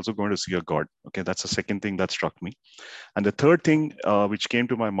 but we're also going to see a God. Okay, that's the second thing that struck me. And the third thing which came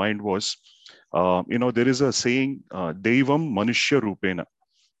to my mind was, there is a saying, Devam Manushya Rupena.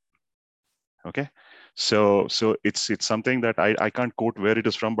 Okay, so it's something that I can't quote where it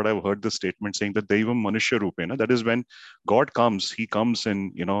is from, but I've heard the statement saying that Devam Manushya Rupena. That is when God comes, he comes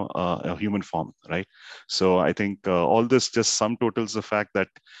in, a human form, right? So I think all this just sum totals the fact that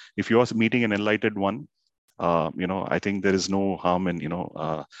if you are meeting an enlightened one, I think there is no harm in,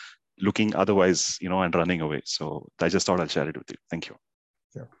 looking otherwise, and running away. So I just thought I'll share it with you. Thank you.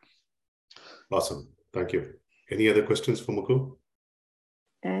 Yeah. Awesome. Thank you. Any other questions for Mukul?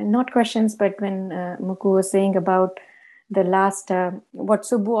 Not questions, but when Mukul was saying about the last, what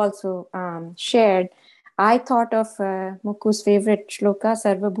Subbu also shared, I thought of Muku's favorite shloka,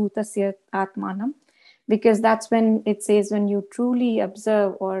 Sarva Bhutasya Atmanam, because that's when it says, when you truly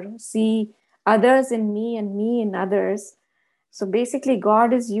observe or see others in me and me in others. So basically,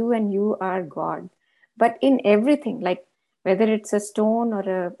 God is you and you are God. But in everything, like whether it's a stone or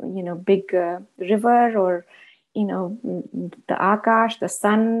a big river, or the akash, the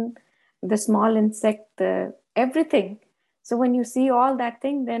sun, the small insect, everything. So when you see all that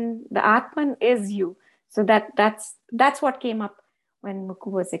thing, then the Atman is you. So that's what came up when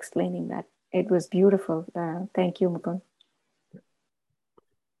Mukul was explaining that. It was beautiful. Thank you, Mukul.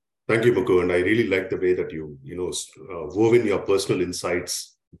 Thank you, Mukul. And I really like the way that you, wove in your personal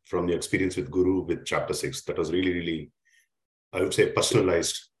insights from your experience with Guru with chapter 6. That was really, really, I would say,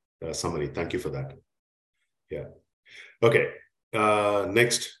 personalized summary. Thank you for that. Yeah. Okay.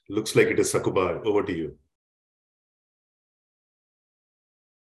 Next, looks like it is Sakuba. Over to you.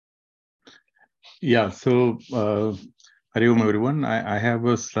 Yeah. So, Hari Om, everyone. I have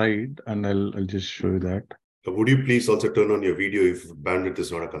a slide, and I'll just show you that. Would you please also turn on your video if bandwidth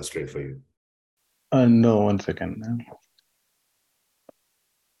is not a constraint for you? No, 1 second.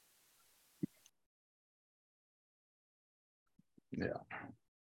 Yeah.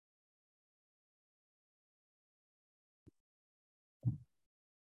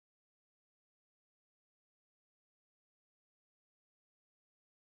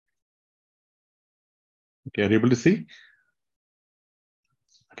 Okay, are you able to see?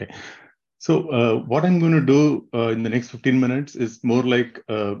 Okay. So what I'm going to do in the next 15 minutes is more like,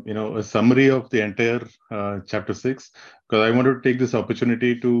 a summary of the entire chapter 6, because I wanted to take this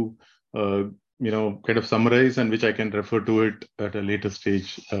opportunity to, kind of summarize, and which I can refer to it at a later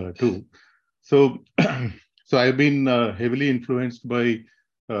stage too. So, so I've been heavily influenced by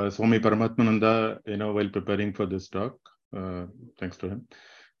Swami Paramatmananda, while preparing for this talk, thanks to him.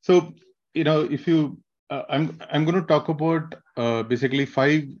 So, if you I'm going to talk about basically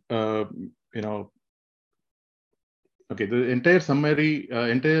 5 okay, the entire summary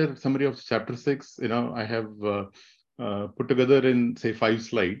of chapter 6, I have put together in, say, 5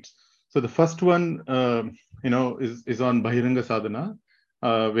 slides. So the first one is on Bahiranga Sadhana,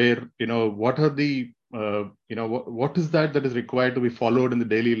 where what are the what is that is required to be followed in the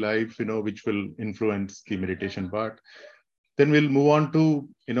daily life, which will influence the meditation part. Then we'll move on to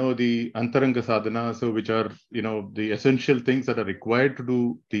the Antaranga Sadhana, so which are the essential things that are required to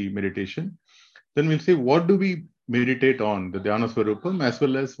do the meditation. Then we'll see what do we meditate on, the Dhyana Swarupam, as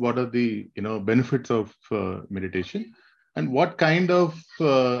well as what are the benefits of meditation, and what kind of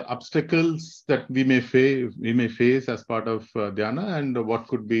obstacles that we may face as part of dhyana, and what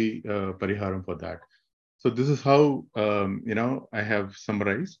could be pariharam for that. So this is how I have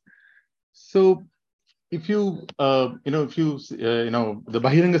summarized. So if you the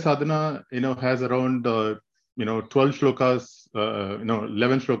Bahiranga Sadhana has around 12 shlokas,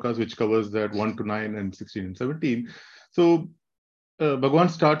 11 shlokas, which covers that 1 to 9 and 16 and 17. So Bhagavan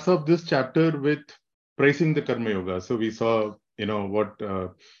starts off this chapter with praising the Karma Yoga. So we saw what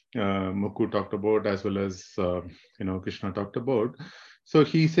Mukku talked about, as well as Krishna talked about. So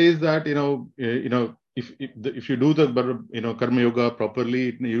he says that if you do the Karma Yoga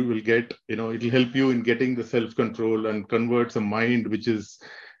properly, you will get it will help you in getting the self-control and converts a mind which is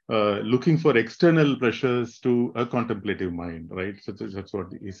looking for external pressures to a contemplative mind, right? So that's what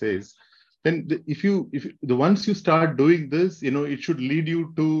he says. Then once you start doing this, it should lead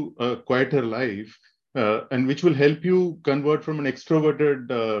you to a quieter life, and which will help you convert from an extroverted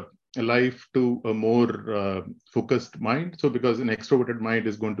life to a more focused mind. So because an extroverted mind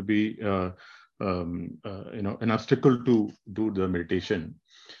is going to be an obstacle to do the meditation.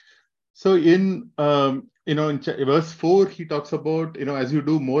 So in verse 4, he talks about as you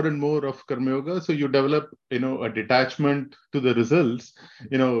do more and more of Karma Yoga, so you develop a detachment to the results,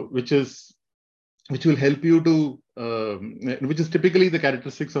 which will help you to which is typically the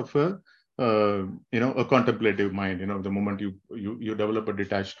characteristics of a contemplative mind. The moment you develop a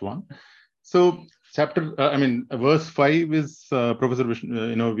detached one. So verse 5 is Professor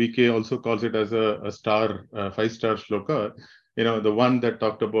VK also calls it as a 5-star shloka. The one that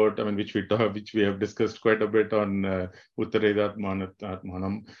talked about, which we have discussed quite a bit on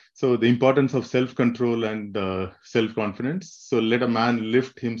Uttaredatmanam. So the importance of self-control and self-confidence. So let a man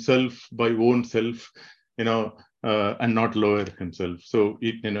lift himself by own self, and not lower himself. So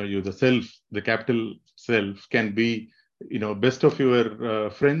the capital self can be best of your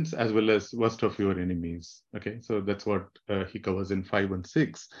friends as well as worst of your enemies. Okay, so that's what he covers in 5 and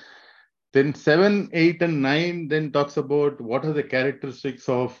 6. Then 7, 8, and 9 then talks about what are the characteristics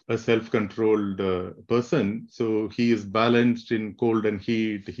of a self-controlled person. So he is balanced in cold and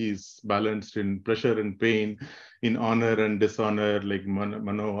heat. He's balanced in pressure and pain, in honor and dishonor, like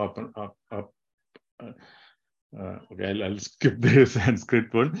mano up. Okay, I'll skip the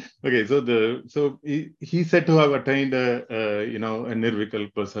Sanskrit one. Okay, so he said to have attained a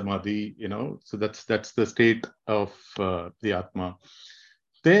nirvikalpa samadhi. So that's the state of the Atma.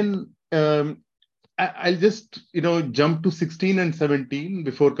 Then I'll just jump to 16 and 17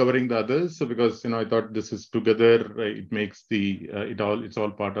 before covering the others. So because I thought this is together, it makes it's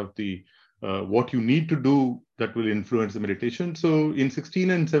all part of the what you need to do that will influence the meditation. So in 16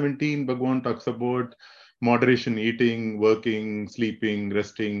 and 17, Bhagavan talks about moderation, eating, working, sleeping,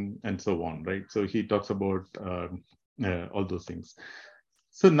 resting, and so on, right? So he talks about all those things.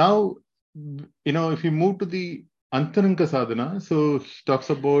 So now, if you move to the Antaranga Sadhana, so he talks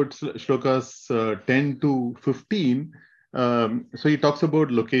about shlokas 10 to 15. So he talks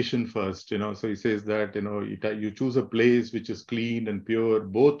about location first, so he says that, you choose a place which is clean and pure,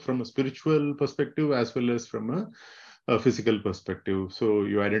 both from a spiritual perspective as well as from a physical perspective. So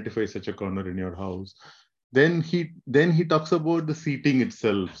you identify such a corner in your house. Then he talks about the seating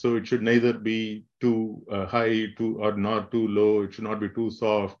itself. So it should neither be too high, or not too low. It should not be too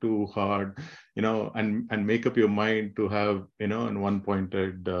soft, too hard, and make up your mind to have, an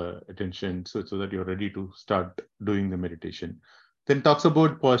one-pointed attention, so that you're ready to start doing the meditation. Then talks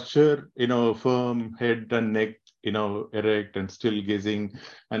about posture, firm head and neck, erect and still gazing,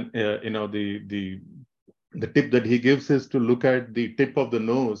 and the the tip that he gives is to look at the tip of the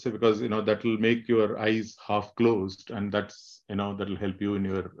nose, because that will make your eyes half closed, and that's that will help you in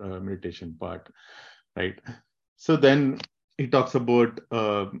your meditation part, right? So then he talks about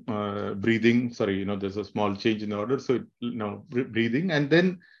breathing. Sorry, there's a small change in the order. So breathing, and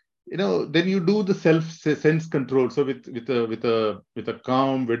then then you do the sense control. So with a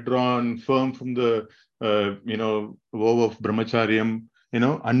calm, withdrawn, firm from the vow of brahmacharyam,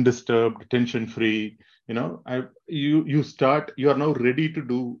 undisturbed, tension free. You are now ready to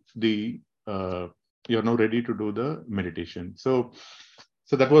do the meditation. So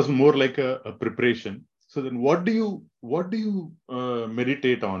that was more like a preparation. So then what do you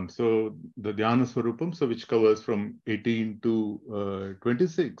meditate on? So the Dhyana Swarupam, so which covers from 18 to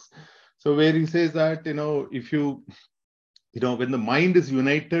 26. So where he says that, if you when the mind is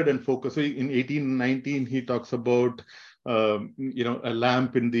united and focused, so in 18 and 19, he talks about, a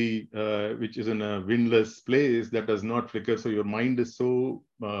lamp in the, which is in a windless place that does not flicker. So your mind is so,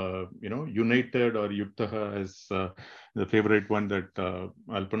 united, or yuktaha, as the favorite one that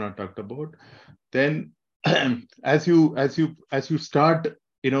Alpana talked about. Then as you start,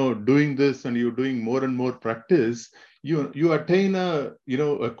 doing this, and you're doing more and more practice, you attain a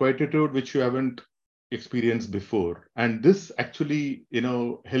quietude which you haven't experienced before. And this actually,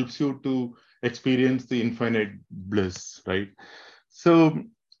 helps you to experience the infinite bliss, right? So,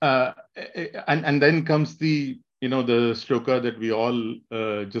 and then comes the, the shloka that we all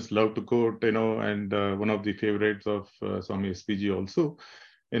just love to quote, and one of the favorites of Swami SPG also,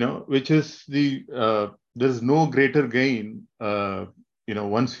 which is there's no greater gain,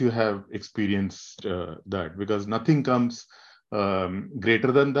 once you have experienced that, because nothing comes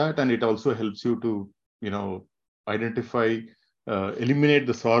greater than that. And it also helps you to, identify, eliminate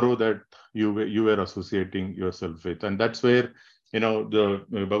the sorrow that you were associating yourself with. And that's where, the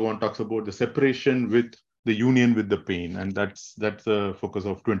Bhagavan talks about the separation with the union with the pain. And that's the focus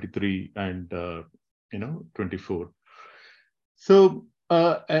of 23 and, 24. So,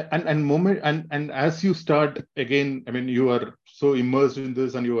 and as you start again, I mean, you are so immersed in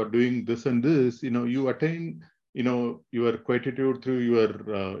this, and you are doing this and this, you attain, your quietude through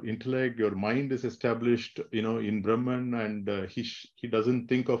your intellect. Your mind is established, in Brahman, and he doesn't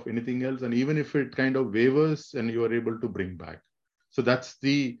think of anything else. And even if it kind of wavers, and you are able to bring back. So that's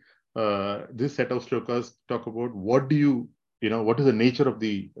the this set of shlokas talk about what is the nature of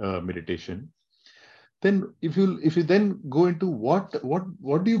the meditation. Then if you then go into what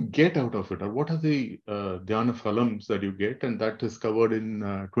do you get out of it, or what are the dhyana phalams that you get, and that is covered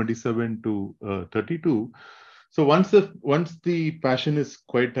in 27 to 32. So once the passion is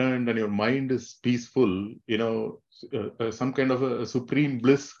quietened and your mind is peaceful, some kind of a supreme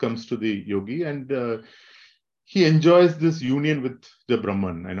bliss comes to the yogi, and he enjoys this union with the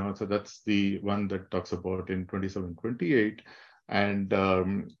Brahman. So that's the one that talks about in 27, 28. And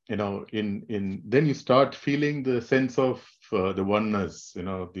then you start feeling the sense of the oneness,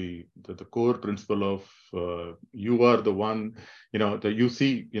 the core principle of you are the one, you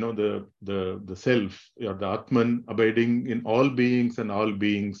see, the self, or the Atman abiding in all beings, and all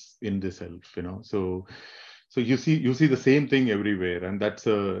beings in the self. So you see the same thing everywhere, and that's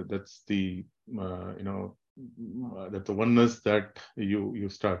the that's the oneness that you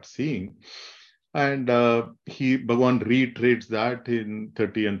start seeing. And Bhagavan reiterates that in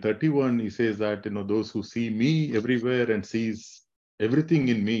 30 and 31. He says that, those who see me everywhere and sees everything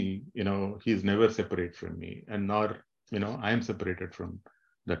in me, he is never separate from me, and nor, I am separated from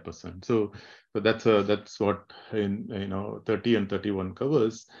that person. So that's what in 30 and 31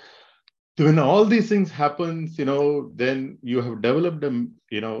 covers. So when all these things happens, then you have developed a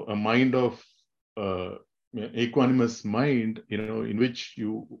mind of equanimous mind, in which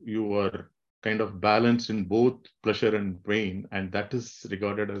you are kind of balanced in both pleasure and pain, and that is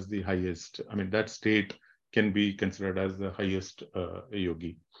regarded as the highest. I mean, that state can be considered as the highest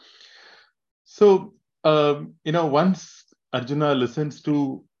yogi. So, once Arjuna listens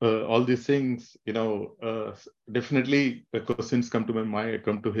to all these things, definitely questions come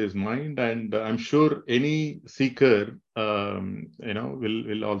to his mind, and I'm sure any seeker,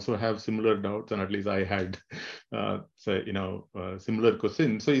 will also have similar doubts, and at least I had, similar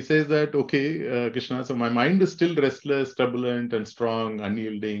questions. So he says that, okay, Krishna, so my mind is still restless, turbulent, and strong,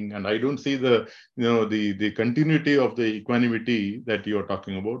 unyielding, and I don't see the continuity of the equanimity that you are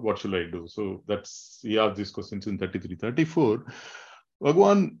talking about. What should I do? So he asked these questions in 33, 34.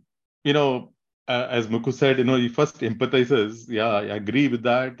 Bhagavan, as Mukku said, he first empathizes. Yeah, I agree with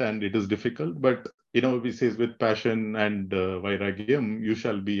that, and it is difficult. But, he says with passion and vairagyam, you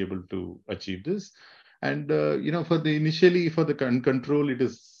shall be able to achieve this. And for the initially for the control, it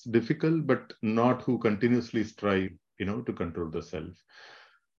is difficult, but not who continuously strive, to control the self.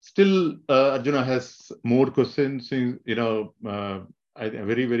 Still, Arjuna has more questions, very,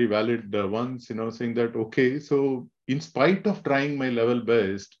 very valid ones, saying that, okay, so in spite of trying my level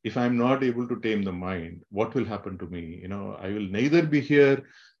best, if I'm not able to tame the mind, what will happen to me? I will neither be here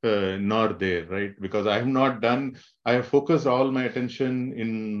nor there, right? Because I have focused all my attention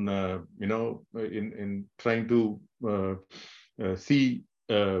in, in trying to see,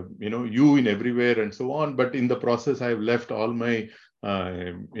 you in everywhere and so on. But in the process, I've left all my,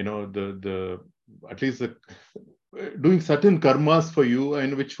 at least doing certain karmas for you,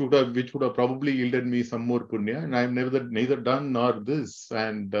 and which would have probably yielded me some more punya, and I've neither done nor this.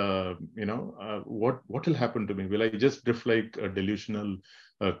 And what will happen to me? Will I just drift like a delusional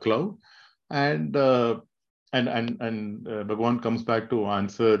cloud? And Bhagavan comes back to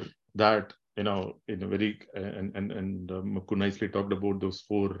answer that, in a very and Mukku nicely talked about those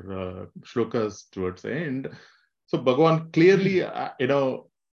 4 shlokas towards the end. So Bhagavan clearly,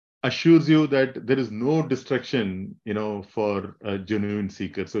 assures you that there is no distraction, for a genuine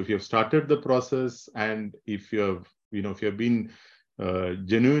seeker. So if you have started the process, and if you have been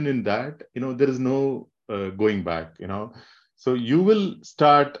genuine in that, there is no going back, So you will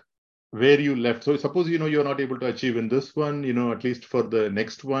start where you left. So suppose, you're not able to achieve in this one, at least for the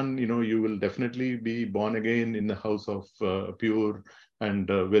next one, you will definitely be born again in the house of pure and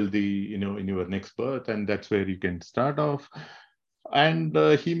wealthy, in your next birth. And that's where you can start off. And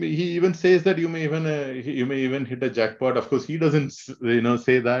he even says that you may even hit a jackpot. Of course, he doesn't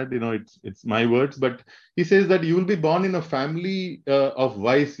say that, it's my words, but he says that you will be born in a family of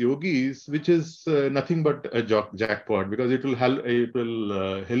wise yogis, which is nothing but a jackpot, because it will help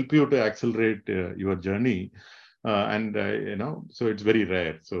you to accelerate your journey, so it's very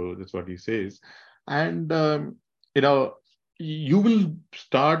rare. So that's what he says. And you will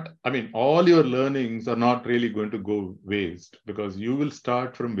start, all your learnings are not really going to go waste, because you will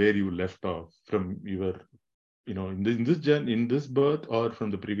start from where you left off, from your, in this birth or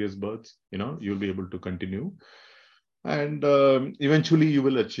from the previous births, you'll be able to continue. And eventually you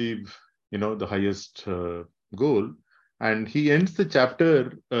will achieve, the highest goal. And he ends the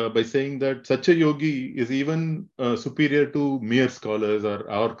chapter by saying that such a yogi is even superior to mere scholars or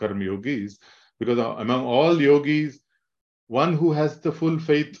our karma yogis, because among all yogis, one who has the full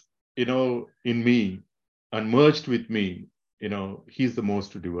faith, in me and merged with me, he's the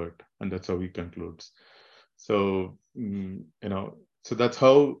most devout. And that's how he concludes. So, so that's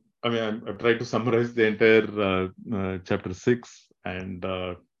how, I've tried to summarize the entire chapter 6. And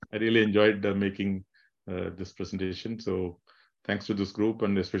I really enjoyed making this presentation. So thanks to this group,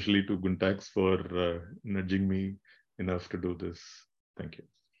 and especially to Guntax for nudging me enough to do this. Thank you.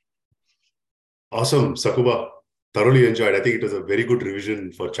 Awesome, Sakuba. Thoroughly enjoyed. I think it was a very good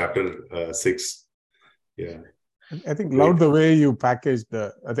revision for chapter 6. Yeah. I think loved the way you packaged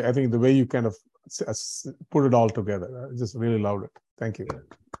I think the way you kind of put it all together. I just really loved it. Thank you.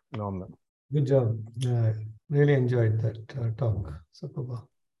 Phenomenal. Good job. Really enjoyed that talk, Sakuba.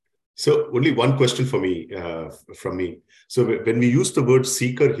 So only one question for me, from me. So when we use the word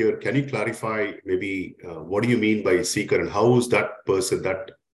seeker here, can you clarify maybe what do you mean by seeker, and how is that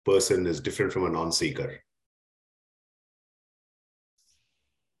person is different from a non-seeker?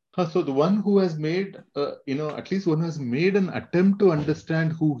 So the one who has made, at least one has made an attempt to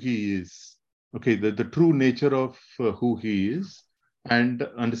understand who he is. Okay, the true nature of who he is, and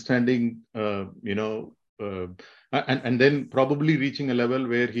understanding, and then probably reaching a level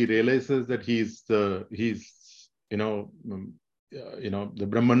where he realizes that he's the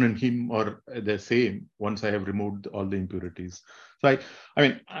Brahman and him are the same once I have removed all the impurities. So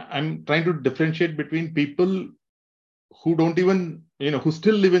I'm trying to differentiate between people who don't even, who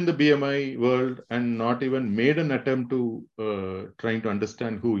still live in the BMI world and not even made an attempt to trying to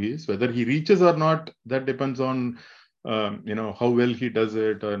understand who he is. Whether he reaches or not, that depends on, how well he does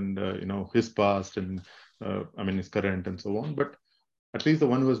it, and, his past and, his current and so on. But at least the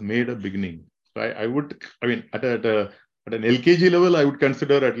one who has made a beginning. So I would, at an LKG level, I would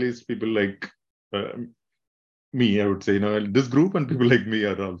consider at least people like me, I would say, this group and people like me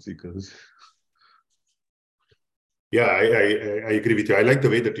are all seekers. Yeah, I agree with you. I like the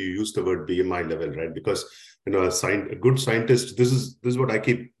way that you use the word BMI level, right? Because a good scientist, this is what I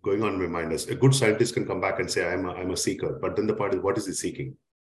keep going on in my mind. As a good scientist can come back and say, I'm a seeker. But then the part is, what is he seeking?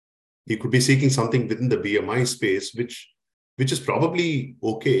 He could be seeking something within the BMI space, which is probably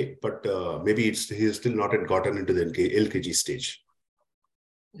okay, but maybe he has still not gotten into the LKG stage.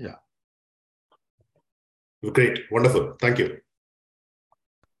 Yeah. Great, wonderful. Thank you.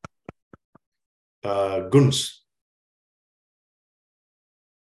 Guns.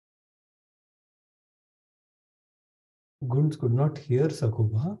 Gunds could not hear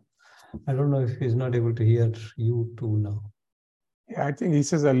Sakuba. I don't know if he's not able to hear you too now. Yeah, I think he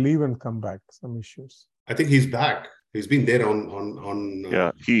says I'll leave and come back. Some issues. I think he's back. He's been there on.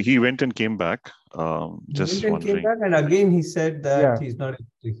 Yeah, he went and came back. Just Came wondering. back, and again he said that Yeah. he's not able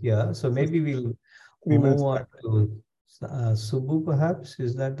to hear. So maybe we'll 3 minutes move on back. to Subbu, perhaps.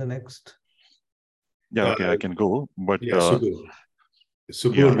 Is that the next? Yeah, okay, I can go. But Yeah, Subbu.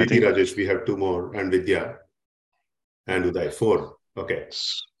 Subbu yeah, and I Vidhi think- Rajesh, we have 2 more, and Vidya and Uday, 4. Okay.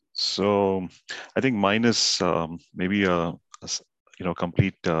 So I think mine is maybe a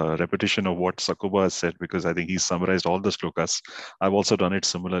complete repetition of what Sakuba has said, because I think he's summarized all the shlokas. I've also done it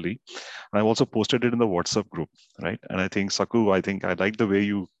similarly. And I've also posted it in the WhatsApp group, right? And I think Saku, I like the way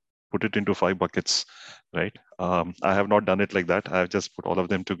you put it into 5 buckets, right? I have not done it like that. I've just put all of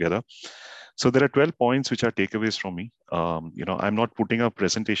them together. So there are 12 points which are takeaways from me. I'm not putting a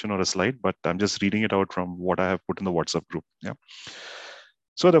presentation or a slide, but I'm just reading it out from what I have put in the WhatsApp group. Yeah.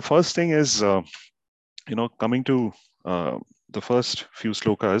 So the first thing is, coming to the first few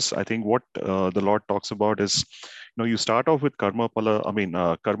slokas, I think what the Lord talks about is, you start off with karma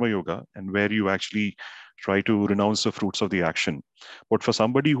yoga, and where you actually try to renounce the fruits of the action. But for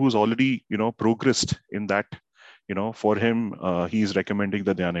somebody who's already, progressed in that, for him, he's recommending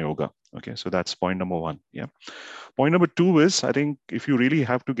the Dhyana Yoga. Okay, so that's point number 1. Yeah. Point number 2 is, I think if you really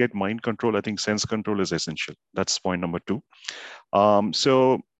have to get mind control, I think sense control is essential. That's point number 2.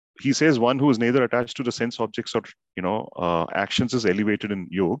 So he says one who is neither attached to the sense objects or actions is elevated in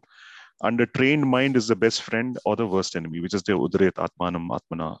yoga, and a trained mind is the best friend or the worst enemy, which is the Udret Atmanam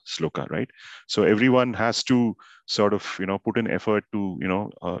Atmana sloka, right? So everyone has to sort of put in effort to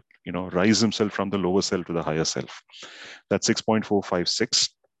rise himself from the lower self to the higher self. That's 6.456.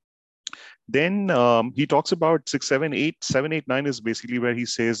 Then he talks about 6, 7, 8. 7, 8, 9 is basically where he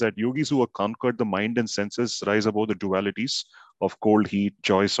says that yogis who have conquered the mind and senses rise above the dualities of cold, heat,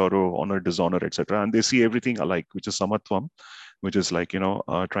 joy, sorrow, honor, dishonor, etc. And they see everything alike, which is samatvam, which is like,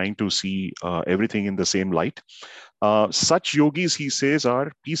 trying to see everything in the same light. Such yogis, he says,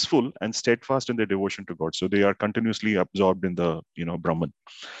 are peaceful and steadfast in their devotion to God. So they are continuously absorbed in the, Brahman.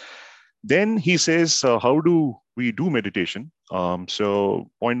 Then he says, how do we do meditation? So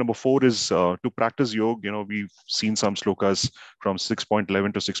point number 4 is to practice yoga. We've seen some slokas from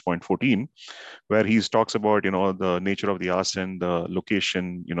 6.11 to 6.14, where he talks about, the nature of the asana, the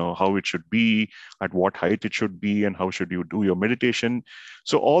location, how it should be, at what height it should be, and how should you do your meditation.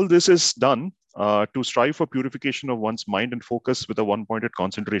 So all this is done to strive for purification of one's mind and focus with a one-pointed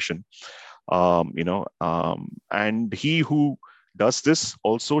concentration. And he who does this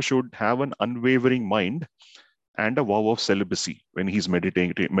also should have an unwavering mind and a vow of celibacy when he's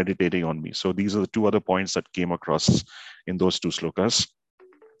meditating on me. So these are the 2 other points that came across in those 2 slokas.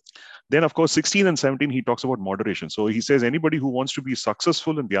 Then, of course, 16 and 17, he talks about moderation. So he says anybody who wants to be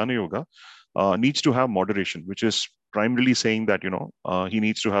successful in Dhyana Yoga needs to have moderation, which is primarily saying that, he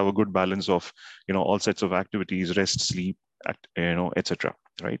needs to have a good balance of, all sets of activities, rest, sleep, etc.,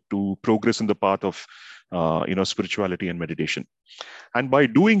 right? To progress in the path of, spirituality and meditation. And by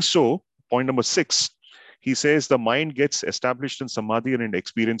doing so, point number 6, he says the mind gets established in samadhi and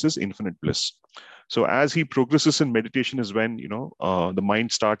experiences infinite bliss. So as he progresses in meditation is when, the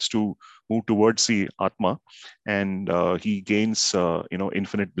mind starts to move towards the Atma, and he gains,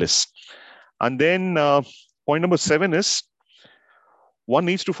 infinite bliss. And then point number 7 is one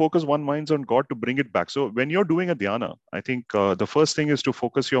needs to focus one mind on God to bring it back. So when you're doing a dhyana, I think the first thing is to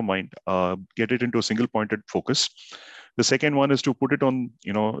focus your mind, get it into a single pointed focus. The second one is to put it on,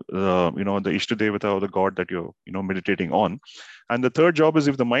 the Ishtadevata or the God that you're, meditating on. And the third job is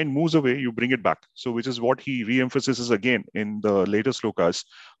if the mind moves away, you bring it back. So which is what he re-emphasizes again in the later slokas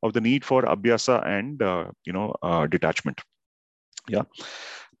of the need for abhyasa and, detachment. Yeah.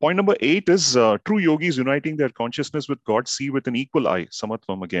 Point number 8 is true yogis uniting their consciousness with God see with an equal eye,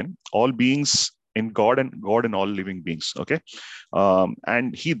 samatvam again, all beings in God and God in all living beings. Okay.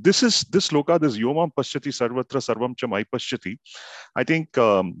 And this sloka, this yomam paschati sarvatra sarvam cha mai paschati. I think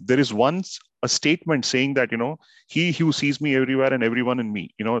there is once a statement saying that, he who sees me everywhere and everyone in me,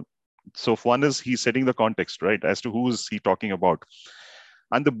 so one is he's setting the context, right, as to who is he talking about.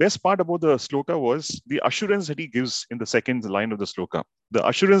 And the best part about the sloka was the assurance that he gives in the second line of the sloka. The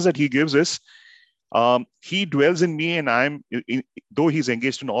assurance that he gives is, he dwells in me, and though he's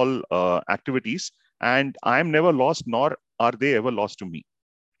engaged in all activities, and I'm never lost, nor are they ever lost to me.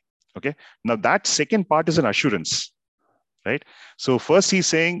 Okay. Now that second part is an assurance, right? So first he's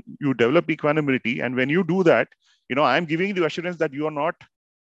saying you develop equanimity, and when you do that, I'm giving you the assurance that you are not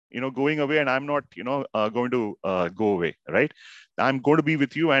going away, and I'm not, going to go away, right? I'm going to be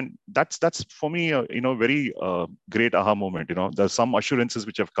with you. And that's for me, very great aha moment. There's some assurances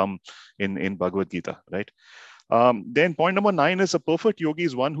which have come in Bhagavad Gita, right? Then point number 9 is a perfect yogi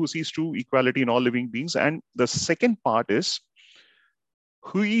is one who sees true equality in all living beings. And the second part is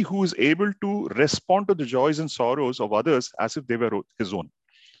he who is able to respond to the joys and sorrows of others as if they were his own,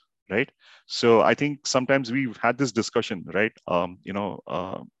 right? So I think sometimes we've had this discussion, right?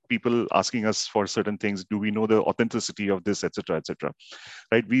 People asking us for certain things. Do we know the authenticity of this, etc.,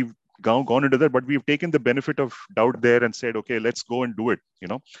 right? We've gone into that, but we've taken the benefit of doubt there and said, okay, let's go and do it,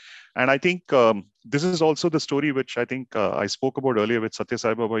 And I think this is also the story which I think I spoke about earlier, which Satya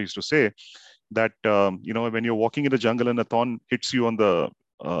Sai Baba used to say that, when you're walking in the jungle and a thorn hits you on the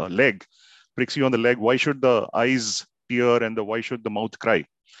leg, pricks you on the leg, why should the eyes tear and why should the mouth cry?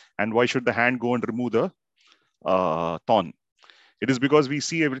 And why should the hand go and remove the thorn? It is because we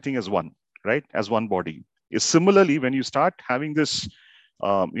see everything as one, right? As one body. Similarly, when you start having this,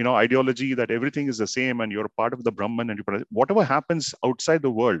 ideology that everything is the same and you're a part of the Brahman, and whatever happens outside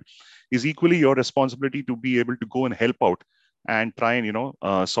the world is equally your responsibility to be able to go and help out and try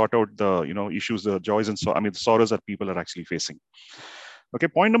and, sort out the, issues, the joys and the sorrows that people are actually facing. Okay,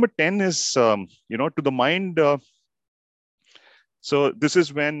 point number 10 is, to the mind. So this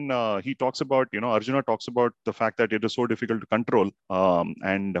is when he talks about, Arjuna talks about the fact that it is so difficult to control.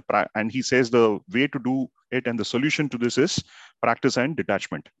 And he says the way to do it and the solution to this is practice and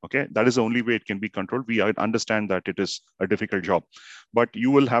detachment. Okay, that is the only way it can be controlled. We understand that it is a difficult job, but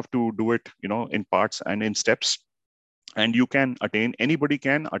you will have to do it, in parts and in steps. And anybody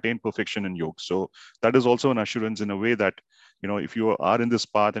can attain perfection in yoga. So that is also an assurance in a way that, if you are in this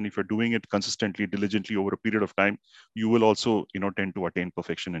path and if you're doing it consistently, diligently over a period of time, you will also, tend to attain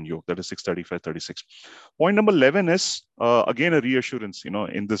perfection in yoga. That is 635-36. Point number 11 is, again, a reassurance,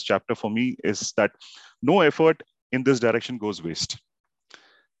 in this chapter for me is that no effort in this direction goes waste,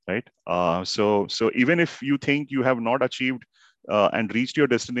 right? So even if you think you have not achieved and reached your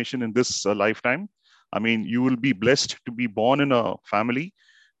destination in this lifetime, I mean, you will be blessed to be born in a family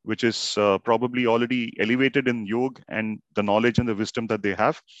which is probably already elevated in yoga and the knowledge and the wisdom that they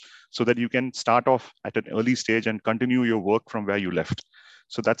have, so that you can start off at an early stage and continue your work from where you left.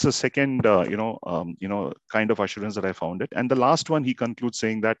 So that's a second, kind of assurance that I found it. And the last one, he concludes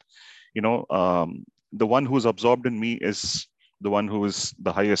saying that, the one who's absorbed in me is the one who is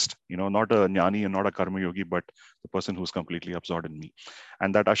the highest, not a jnani and not a karma yogi, but the person who's completely absorbed in me.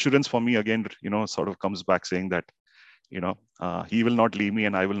 And that assurance for me, again, sort of comes back saying that, he will not leave me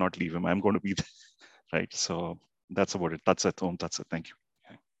and I will not leave him. I'm going to be there, right? So that's about it. That's it, Om. That's it. Thank you.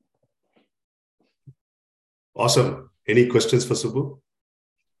 Awesome. Any questions for Subbu?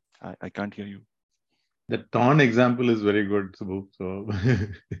 I can't hear you. The thorn example is very good, Subbu. So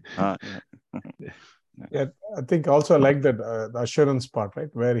yeah, I think also I like that the assurance part, right?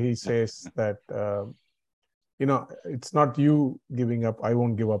 Where he says that, it's not you giving up, I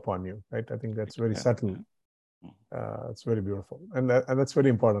won't give up on you, right? I think that's very subtle. It's very beautiful. And that's very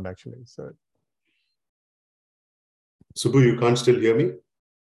important, actually. So, Subbu, you can't still hear me?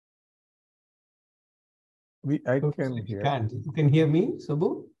 I can hear. You can hear me,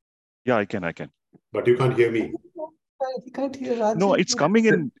 Subbu? Yeah, I can. But you can't hear me. You can't hear Rajesh. No, it's coming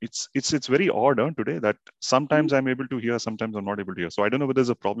in. It's very odd today that sometimes I'm able to hear, sometimes I'm not able to hear. So I don't know whether there's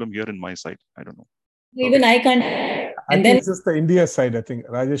a problem here in my side. I don't know. Even I can't. I think it's just the India side. I think,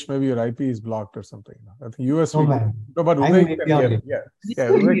 Rajesh, maybe your IP is blocked or something. I think US. Oh, man. No, but Uday can hear you. Yeah,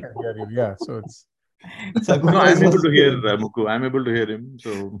 Uday can hear you. Yeah, so it's. No, I'm able to hear Mukku. I'm able to hear him.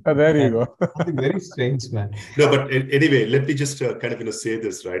 So there you go. Very strange, man. No, but anyway, let me just kind of say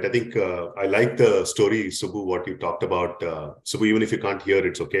this, right? I think I like the story, Subbu, what you talked about. Subbu, even if you can't hear,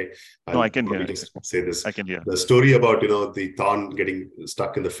 it's okay. No, I can hear. Just say this. I can hear. The story about the thorn getting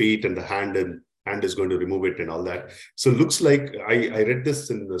stuck in the feet and the hand is going to remove it and all that. So looks like I read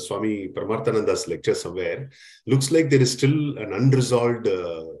this in Swami Paramarthananda's lecture somewhere. Looks like there is still an unresolved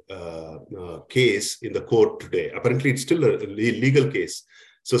case in the court today. Apparently, it's still a legal case.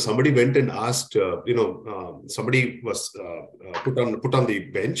 So somebody went and asked, somebody was put on the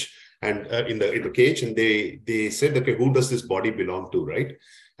bench and in the cage, and they said, okay, who does this body belong to, right?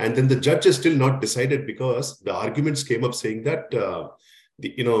 And then the judge is still not decided because the arguments came up saying that.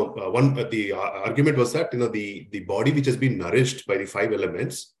 The argument was that the body which has been nourished by the 5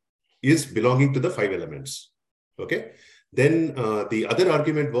 elements is belonging to the 5 elements. Okay. Then the other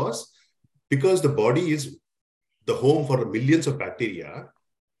argument was because the body is the home for millions of bacteria,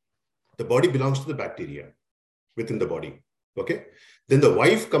 the body belongs to the bacteria within the body. Okay. Then the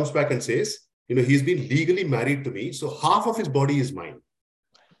wife comes back and says, he's been legally married to me, so half of his body is mine.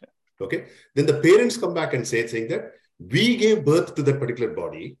 Okay. Then the parents come back and saying that we gave birth to that particular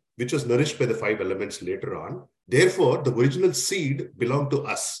body, which was nourished by the 5 elements later on. Therefore, the original seed belonged to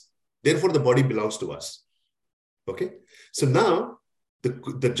us. Therefore, the body belongs to us. Okay. So now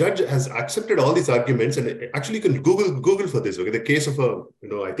the judge has accepted all these arguments, and actually you can Google for this. Okay. The case of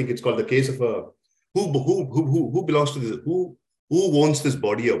I think it's called the case of who belongs to this, who owns this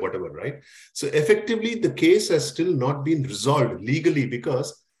body or whatever, right? So effectively, the case has still not been resolved legally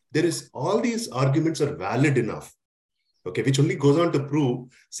because there is all these arguments are valid enough. Okay, which only goes on to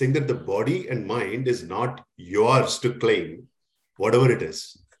prove saying that the body and mind is not yours to claim, whatever it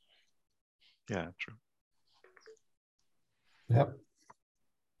is. Yeah, true. Yep.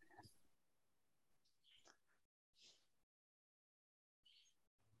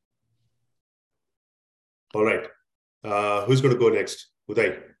 All right. Who's going to go next?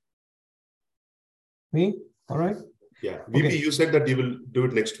 Uday. Me? All right. Yeah. VP, okay. You said that you will do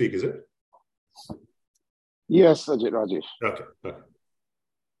it next week, is it? Yes, Rajesh. Okay.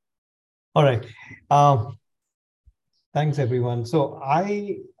 All right. Thanks, everyone. So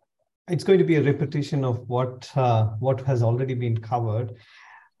it's going to be a repetition of what has already been covered.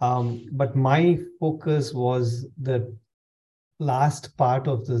 But my focus was the last part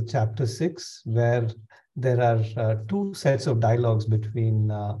of the chapter 6, where there are 2 sets of dialogues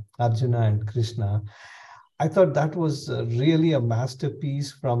between Arjuna and Krishna. I thought that was really a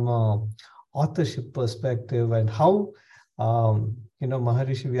masterpiece from an authorship perspective, and how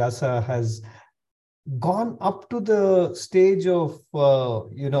Maharishi Vyasa has gone up to the stage of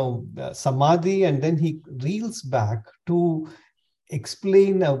samadhi, and then he reels back to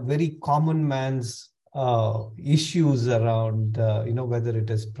explain a very common man's issues around whether it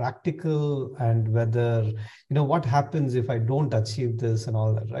is practical and whether what happens if I don't achieve this and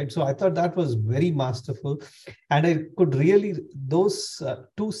all that, right? So I thought that was very masterful, and I could really, those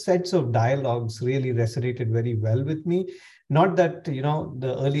 2 sets of dialogues really resonated very well with me. Not that the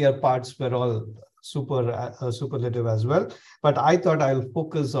earlier parts were all superlative as well, but I thought I'll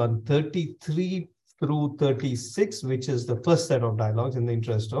focus on 33 through 36, which is the first set of dialogues, in the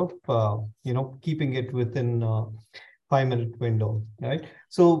interest of keeping it within 5-minute window, right?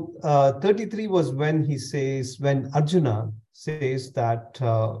 So 33 was when Arjuna says that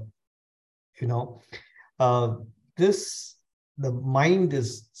the mind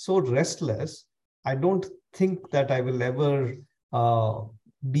is so restless, I don't think that I will ever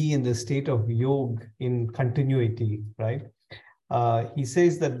be in the state of yoga in continuity, right? He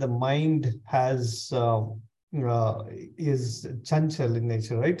says that the mind is chanchal in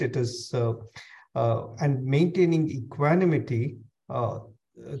nature, right? It is, and maintaining equanimity, by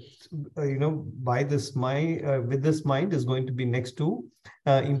this mind, with this mind is going to be next to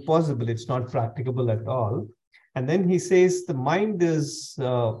impossible. It's not practicable at all. And then he says the mind is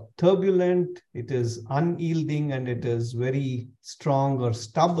turbulent, it is unyielding, and it is very strong or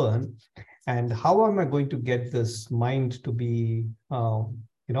stubborn. And how am I going to get this mind to be,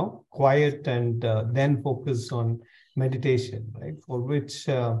 quiet and then focus on meditation, right? For which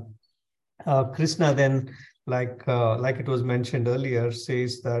Krishna then, like it was mentioned earlier,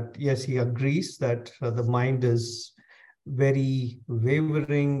 says that, yes, he agrees that the mind is very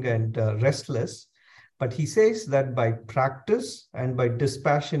wavering and restless. But he says that by practice and by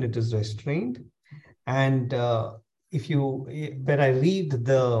dispassion, it is restrained. And when I read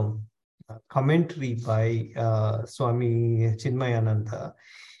the commentary by Swami Chinmayananda,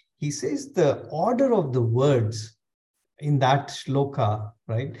 he says the order of the words in that shloka,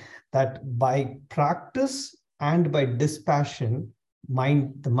 right, that by practice and by dispassion,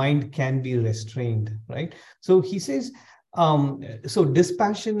 the mind can be restrained, right? So he says, so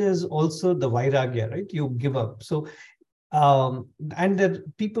dispassion is also the vairagya, right? You give up. So, and that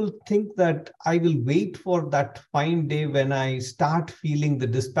people think that I will wait for that fine day when I start feeling the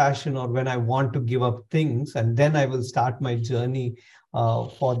dispassion or when I want to give up things, and then I will start my journey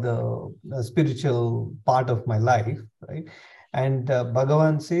for the spiritual part of my life, right? And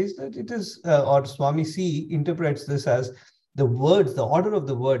Bhagavan says that it is, or Swami C interprets this as the words, the order of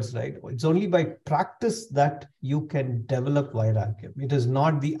the words, right? It's only by practice that you can develop vairagya. It is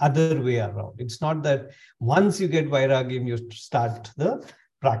not the other way around. It's not that once you get vairagya, you start the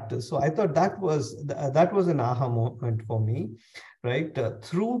practice. So I thought that was an aha moment for me, right?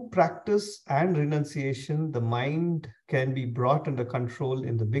 Through practice and renunciation, the mind can be brought under control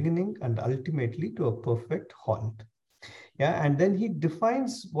in the beginning and ultimately to a perfect halt. Yeah, and then he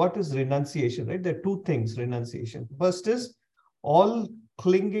defines what is renunciation, right? There are 2 things, renunciation. First is all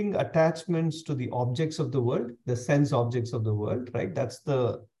clinging attachments to the objects of the world, the sense objects of the world, right? That's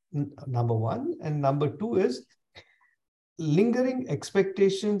the number 1. And number 2 is lingering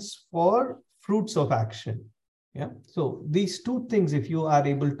expectations for fruits of action. Yeah. So these two things, if you are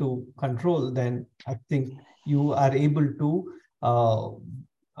able to control, then I think you are able to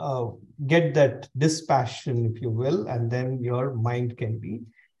get that dispassion, if you will, and then your mind can be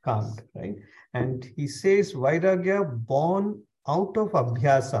calmed, right? And he says, Vairagya born out of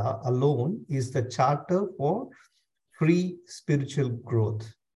Abhyasa alone is the charter for free spiritual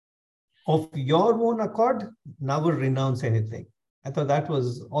growth. Of your own accord, never renounce anything. I thought that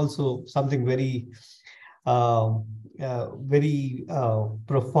was also something very, very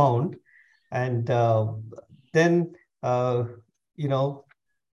profound. And then, you know,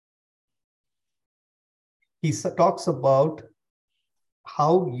 he talks about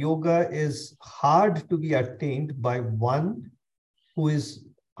how yoga is hard to be attained by one who is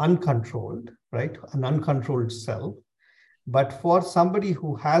uncontrolled, right? An uncontrolled self. But for somebody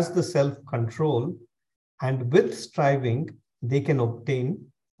who has the self-control and with striving, they can obtain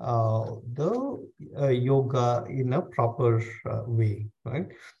the yoga in a proper way, right?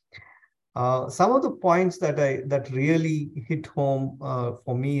 Some of the points that really hit home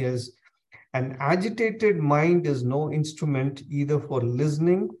for me is, an agitated mind is no instrument either for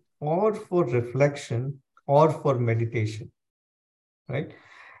listening or for reflection or for meditation, right?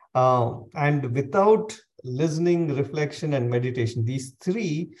 And without listening, reflection, and meditation, these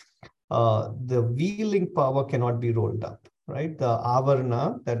three, the wheeling power cannot be rolled up, right? The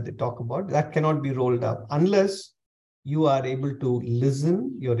avarana that they talk about, that cannot be rolled up unless you are able to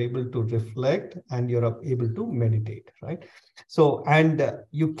listen, you're able to reflect, and you're able to meditate, right? So, and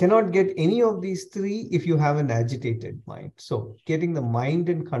you cannot get any of these three if you have an agitated mind. So getting the mind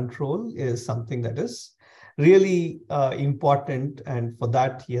in control is something that is really important. And for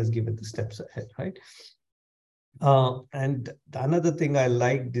that, he has given the steps ahead, right? And another thing I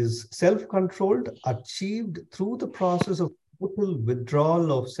liked is self-controlled, achieved through the process of total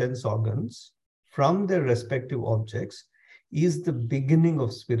withdrawal of sense organs from their respective objects, is the beginning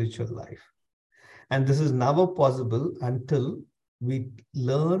of spiritual life. And this is never possible until we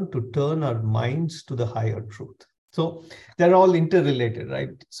learn to turn our minds to the higher truth. So they're all interrelated,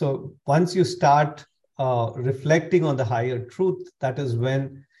 right? So once you start reflecting on the higher truth, that is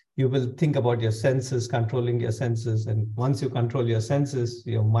when you will think about your senses, controlling your senses. And once you control your senses,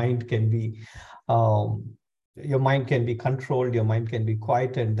 your mind can be controlled, your mind can be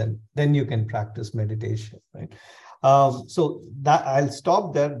quieted, then you can practice meditation, right? So that I'll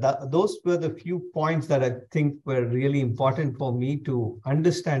stop there. Those were the few points that I think were really important for me to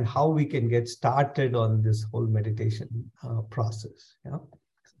understand how we can get started on this whole meditation process. Yeah.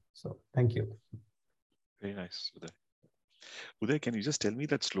 So thank you. Very nice, Uday. Uday, can you just tell me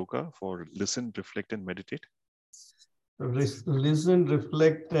that sloka for listen, reflect, and meditate? Listen,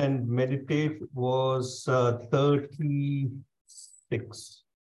 reflect, and meditate was 36.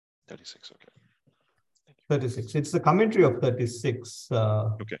 36, okay. 36. It's the commentary of 36.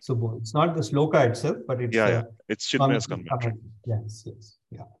 Okay. So it's not the sloka itself, but it's it's Chinmaya's commentary. Yes,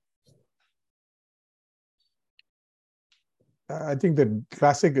 yeah. I think that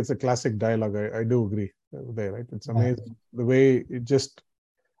it's a classic dialogue. I do agree there, right? It's amazing the way it just,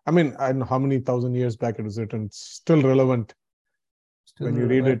 I mean, I don't know how many thousand years back it was written. It's still relevant when you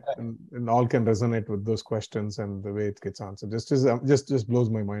read it, and all can resonate with those questions and the way it gets answered. Just blows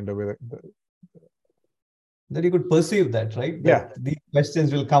my mind away. That you could perceive that, right? That these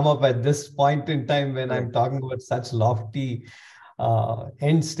questions will come up at this point in time when I'm talking about such lofty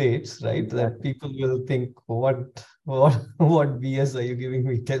end states, right? That people will think, what BS are you giving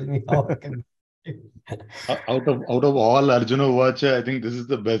me? Tell me how I can. Out of all Arjuna Vacha, I think this is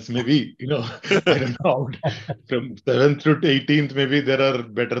the best. Maybe, I don't know, from 7th through 18th, maybe there are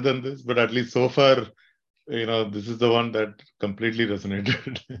better than this, but at least so far, this is the one that completely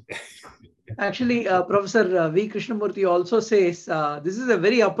resonated. Actually, Professor V. Krishnamurti also says this is a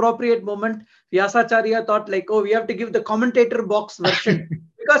very appropriate moment. Vyasacharya thought we have to give the commentator box version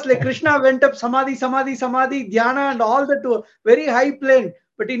because Krishna went up samadhi, dhyana and all that to a very high plane,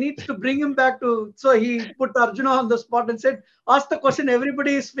 but he needs to bring him back to, so he put Arjuna on the spot and said, ask the question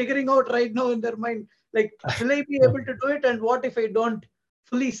everybody is figuring out right now in their mind, will I be able to do it, and what if I don't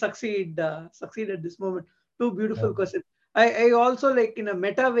fully succeed at this moment? Two beautiful questions. I also in a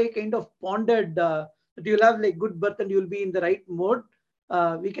meta way kind of pondered that you'll have good birth and you'll be in the right mode.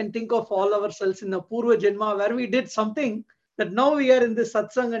 We can think of all ourselves in a Purva Janma where we did something that now we are in this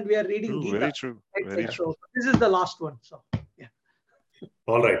satsang and we are reading Gita. Very true. Very true. So this is the last one. So yeah.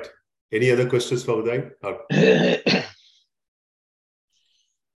 All right. Any other questions for Uday?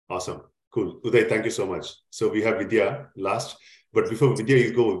 Awesome. Cool. Uday, thank you so much. So we have Vidya last. But before Vidya,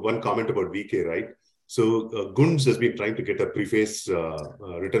 you go one comment about VK, right? So Gunz has been trying to get a preface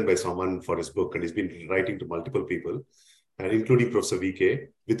written by someone for his book, and he's been writing to multiple people, and including Professor VK.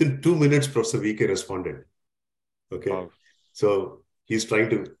 Within 2 minutes, Professor VK responded. Okay. Wow. So he's trying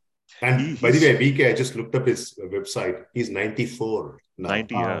to, and by the way, VK, I just looked up his website. He's 94 now.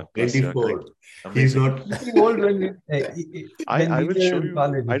 90, Wow. yeah. Plus, yeah, 94. correct. He's Amazing. not. Pretty old when I we will were show in you.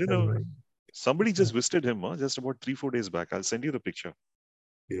 college, I don't know. right? Somebody just visited him just about 3-4 days back. I'll send you the picture.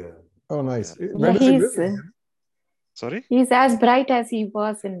 Yeah. Oh, nice. Yeah. Where does he he's live? Sorry? he's as bright as he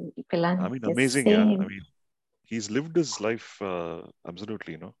was in I Pilani. mean, Just amazing. Yeah. saying. I mean, he's lived his life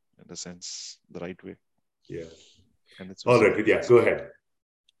absolutely, in a sense, the right way. Yeah. And it's All right, Vidya, go ahead.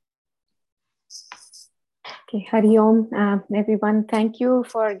 Okay, Hari Om, everyone. Thank you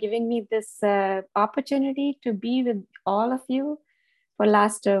for giving me this opportunity to be with all of you for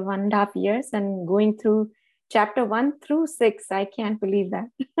last 1.5 years and going through chapter 1 through 6. I can't believe that.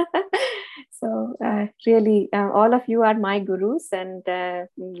 So really, all of you are my gurus, and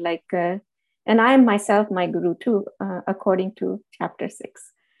and I am myself my guru too, according to chapter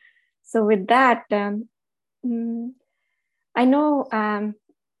 6. So with that, I know.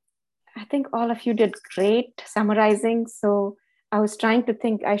 I think all of you did great summarizing. So I was trying to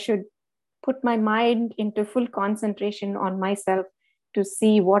think I should put my mind into full concentration on myself to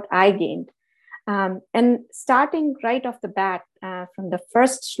see what I gained. And starting right off the bat from the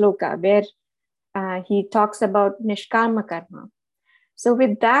first shloka where he talks about Nishkama Karma. So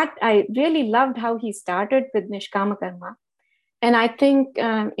with that, I really loved how he started with Nishkama Karma. And I think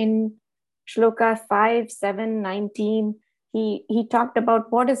in shloka 5, 7, 19, he talked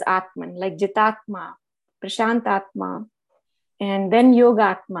about what is Atman, like Jitatma, Prashantatma, and then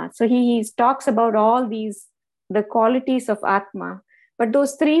Yogatma. So he talks about all these, the qualities of Atma. But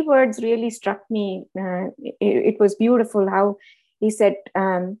those 3 words really struck me. It was beautiful how he said,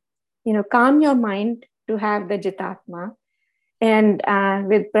 calm your mind to have the Jitatma. And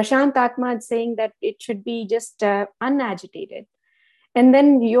with Prashantatma, it's saying that it should be just unagitated. And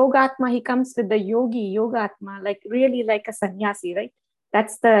then Yogatma, he comes with the yogi, Yogatma, like really like a sannyasi, right?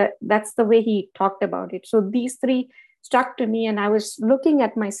 That's the way he talked about it. So these 3 struck to me, and I was looking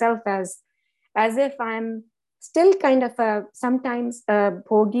at myself as if I'm still kind of sometimes a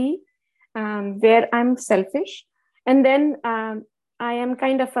bhogi, where I'm selfish. And then I am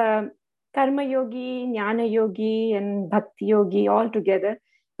kind of a karma yogi, jnana yogi, and bhakti yogi all together,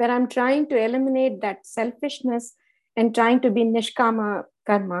 where I'm trying to eliminate that selfishness and trying to be nishkama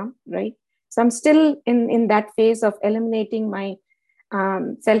karma, right? So I'm still in that phase of eliminating my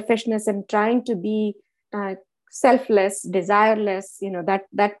selfishness and trying to be selfless, desireless,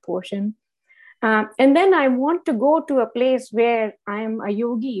 that portion. And then I want to go to a place where I am a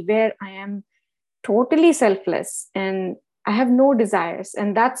yogi, where I am totally selfless and I have no desires.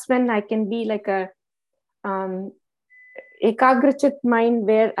 And that's when I can be like a ekagrachit mind,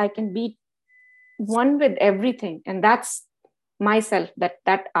 where I can be one with everything. And that's myself,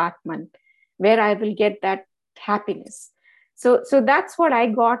 that Atman, where I will get that happiness. So that's what I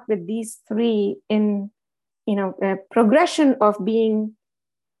got with these 3 in, a progression of being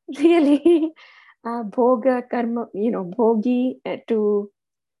really bhoga karma, bhogi to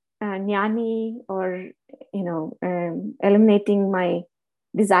jnani, or, eliminating my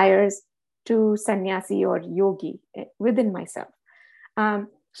desires, to sannyasi or yogi within myself.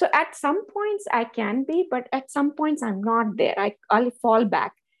 So at some points I can be, but at some points I'm not there. I'll fall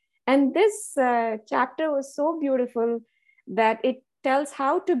back. And this chapter was so beautiful that it tells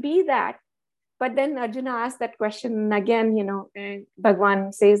how to be that. But then Arjuna asked that question, and again,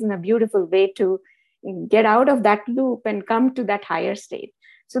 Bhagwan says in a beautiful way to get out of that loop and come to that higher state.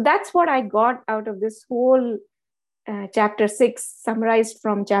 So that's what I got out of this whole chapter 6, summarized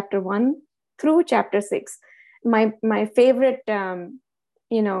from chapter 1 through chapter 6. My favorite,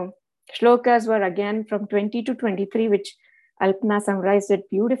 shlokas were again from 20 to 23, which Alpana summarized it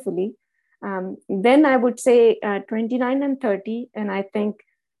beautifully. Then I would say 29 and 30, and I think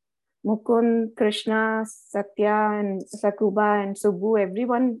Mukund, Krishna, Satya, and Sakuba, and Subbu,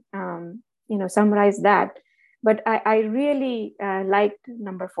 everyone, summarized that. But I really liked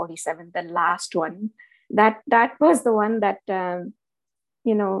number 47, the last one. That was the one that,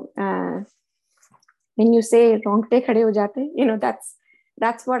 when you say rongte khade ho jate,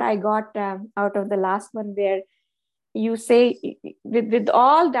 that's what I got out of the last one, where you say with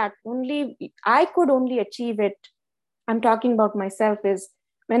all that, only I could only achieve it. I'm talking about myself, is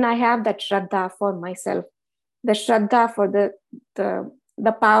when I have that shraddha for myself, the shraddha for the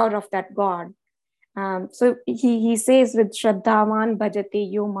power of that God. So he says with shraddhavan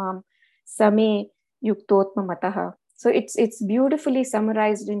bhajate yo mam same yuktotma mataha. So it's beautifully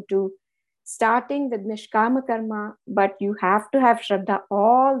summarized into starting with Nishkama Karma, but you have to have Shraddha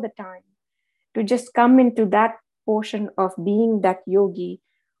all the time to just come into that portion of being that yogi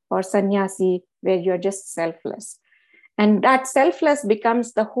or sannyasi where you're just selfless. And that selfless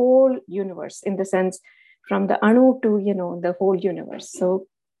becomes the whole universe, in the sense from the Anu to, the whole universe. So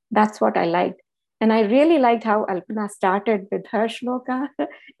that's what I liked. And I really liked how Alpana started with her shloka.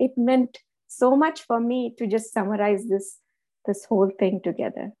 It meant so much for me to just summarize this whole thing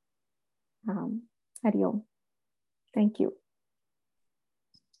together. Hari Om. Thank you.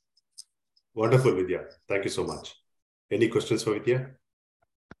 Wonderful, Vidya. Thank you so much. Any questions for Vidya?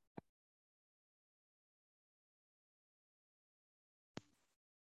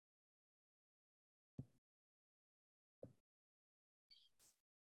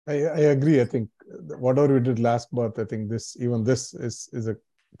 I agree. I think whatever we did last month, I think this is a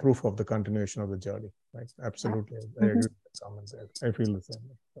proof of the continuation of the journey. Right? Absolutely. I agree with the comments. I feel the same.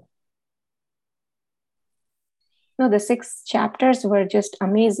 So. No, the 6 chapters were just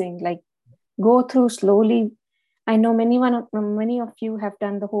amazing. Like, go through slowly. I know many of you have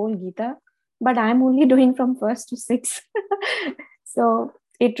done the whole Gita, but I'm only doing from 1st to 6th. So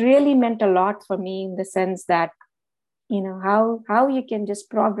it really meant a lot for me, in the sense that, how you can just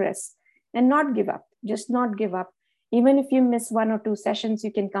progress and not give up. Just not give up. Even if you miss 1 or 2 sessions,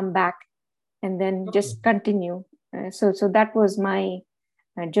 you can come back and then just continue. So that was my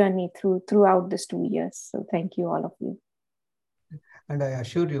journey throughout this 2 years. So thank you, all of you. And I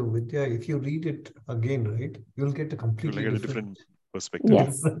assure you, Vidya, if you read it again, right, you'll get a completely different perspective.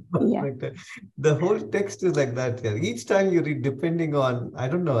 Yes. Perspective. Yeah. The whole text is like that. Yeah. Each time you read, depending on, I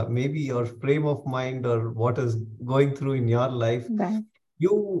don't know, maybe your frame of mind or what is going through in your life, right.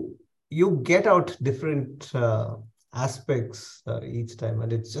 you get out different aspects each time,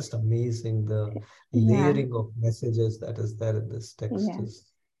 and it's just amazing the layering of messages that is there in this text. Yeah.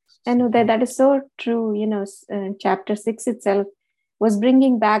 And that is so true. Chapter 6 itself was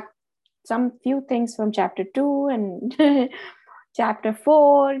bringing back some few things from chapter 2 and chapter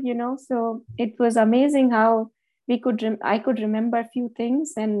 4, so it was amazing how I could remember a few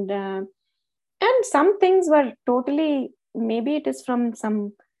things, and some things were totally, maybe it is from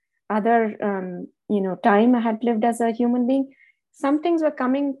some other time I had lived as a human being. Some things were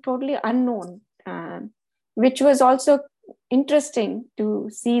coming totally unknown, which was also interesting to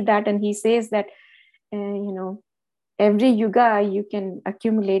see that. And he says that every yuga you can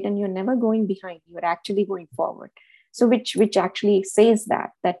accumulate, and you're never going behind, you're actually going forward. So which actually says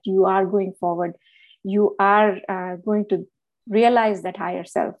that you are going forward, you are going to realize that higher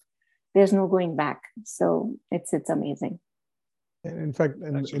self. There's no going back. So it's amazing. In fact,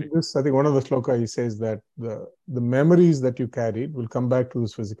 in this, I think one of the sloka, he says that the memories that you carried will come back to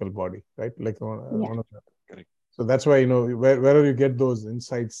this physical body, right? Like one of that. Correct. So that's why, wherever you get those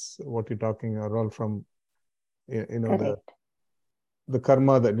insights, what you're talking are all from, the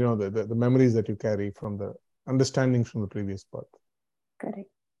karma that, the memories that you carry from the understandings from the previous birth. Correct.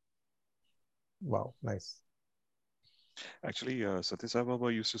 Wow, nice. Actually, Satya Sai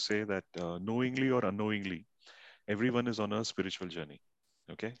Baba used to say that knowingly or unknowingly, everyone is on a spiritual journey.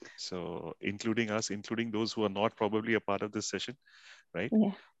 Okay, so including us, including those who are not probably a part of this session, right?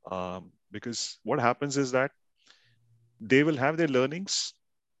 Yeah. Because what happens is that they will have their learnings,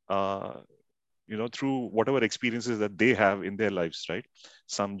 through whatever experiences that they have in their lives, right?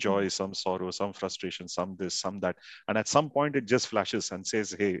 Some joy, some sorrow, some frustration, some this, some that. And at some point it just flashes and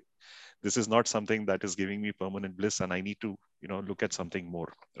says, hey, this is not something that is giving me permanent bliss, and I need to, look at something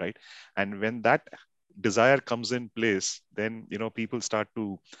more, right? And when that desire comes in place, then, people start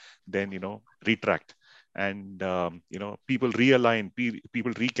to then, retract. And, people realign,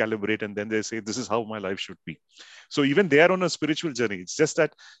 people recalibrate, and then they say, this is how my life should be. So even they are on a spiritual journey. It's just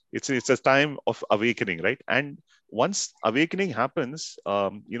that it's a time of awakening, right? And once awakening happens,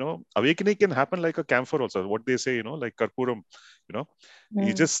 awakening can happen like a camphor also. What they say, like Karpuram,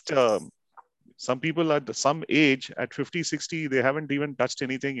 you just, some people at some age, at 50, 60, they haven't even touched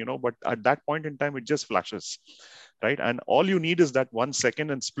anything, but at that point in time, it just flashes, right? And all you need is that 1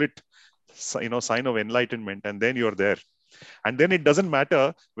 second and split, sign of enlightenment, and then you're there. And then it doesn't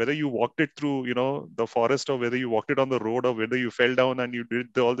matter whether you walked it through, the forest, or whether you walked it on the road, or whether you fell down and you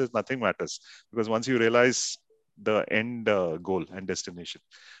did all this, nothing matters. Because once you realize the end goal and destination,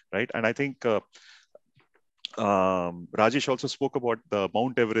 right? And I think Rajesh also spoke about the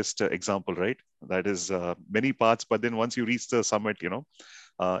Mount Everest example, right? That is many paths, but then once you reach the summit,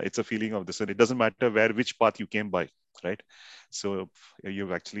 it's a feeling of this, and it doesn't matter which path you came by, right? So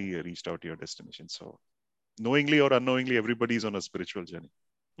you've actually reached out to your destination. So knowingly or unknowingly, everybody is on a spiritual journey.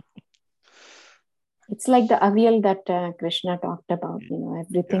 It's like the avial that Krishna talked about,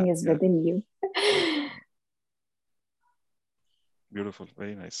 everything is within you. Beautiful.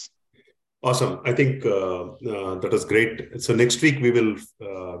 Very nice. Awesome. I think that was great. So next week we will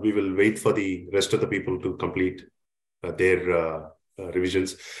wait for the rest of the people to complete their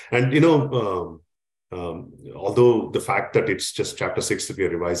revisions. And although the fact that it's just chapter 6 that we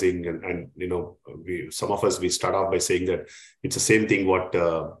are revising, and some of us, we start off by saying that it's the same thing what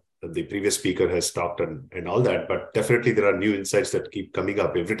the previous speaker has talked and all that, but definitely there are new insights that keep coming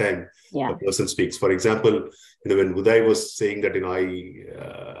up every time a person speaks. For example, when Uday was saying that,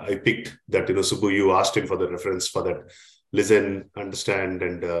 I picked that, Subbu, you asked him for the reference for that, listen, understand,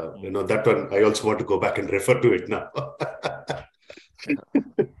 and that one I also want to go back and refer to it now.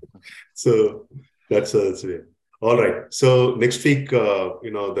 So that's it. All right. So next week,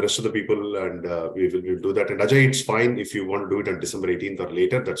 the rest of the people, and we'll do that. And Ajay, it's fine if you want to do it on December 18th or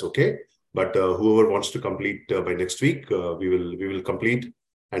later. That's okay. But whoever wants to complete by next week, we will complete.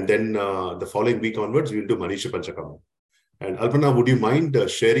 And then the following week onwards, we'll do Manisha Panchakam. And Alpana, would you mind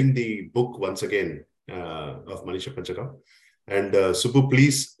sharing the book once again of Manisha Panchakam? And Subbu,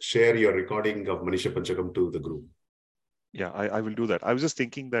 please share your recording of Manisha Panchakam to the group. Yeah, I will do that. I was just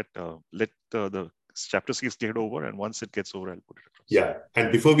thinking that let the chapter 6 get over, and once it gets over, I'll put it across. Yeah,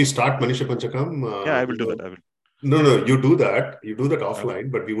 and before we start Manisha Panchakam, I will do that. I will. No, you do that. You do that offline,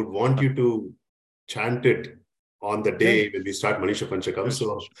 but we would want you to chant it on the day when we start Manisha Panchakam,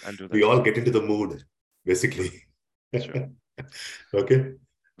 so we all get into the mood, basically. Sure. Okay.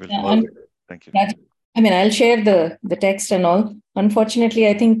 Thank you. I'll share the text and all. Unfortunately,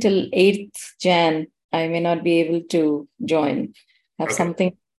 I think till 8th Jan, I may not be able to join. Have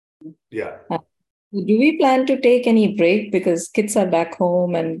something. Yeah. Do we plan to take any break because kids are back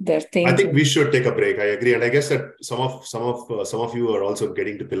home and they're thinking? I think we should take a break. I agree, and I guess that some of you are also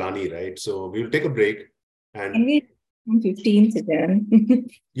getting to Pilani, right? So we will take a break. And can we on 15th again?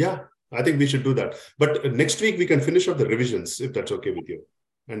 Yeah, I think we should do that. But next week we can finish up the revisions if that's okay with you.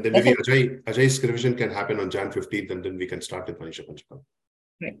 And then maybe Ajay's revision can happen on Jan 15th, and then we can start with Manisha Panchakam.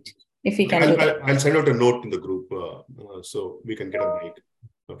 Right. If we can. I'll send out a note in the group so we can get a break.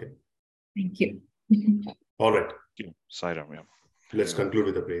 Okay. Thank you. All right. Sairam, Let's conclude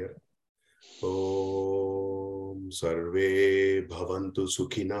with a prayer. Om Sarve Bhavantu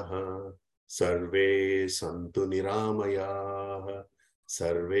Sukhinah, Sarve Santu Niramayah,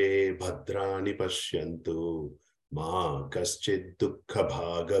 Sarve Bhadrani Pashyantu, Ma Kaschid Dukkha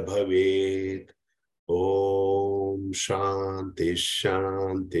Bhaga Bhavet. Om Shanti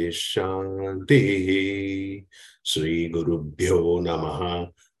Shanti Shanti. Shri Gurubhyo Namaha.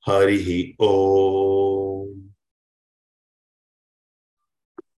 Harihi Om.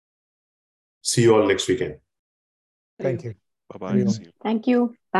 See you all next weekend. Thank you. Bye-bye. Thank you.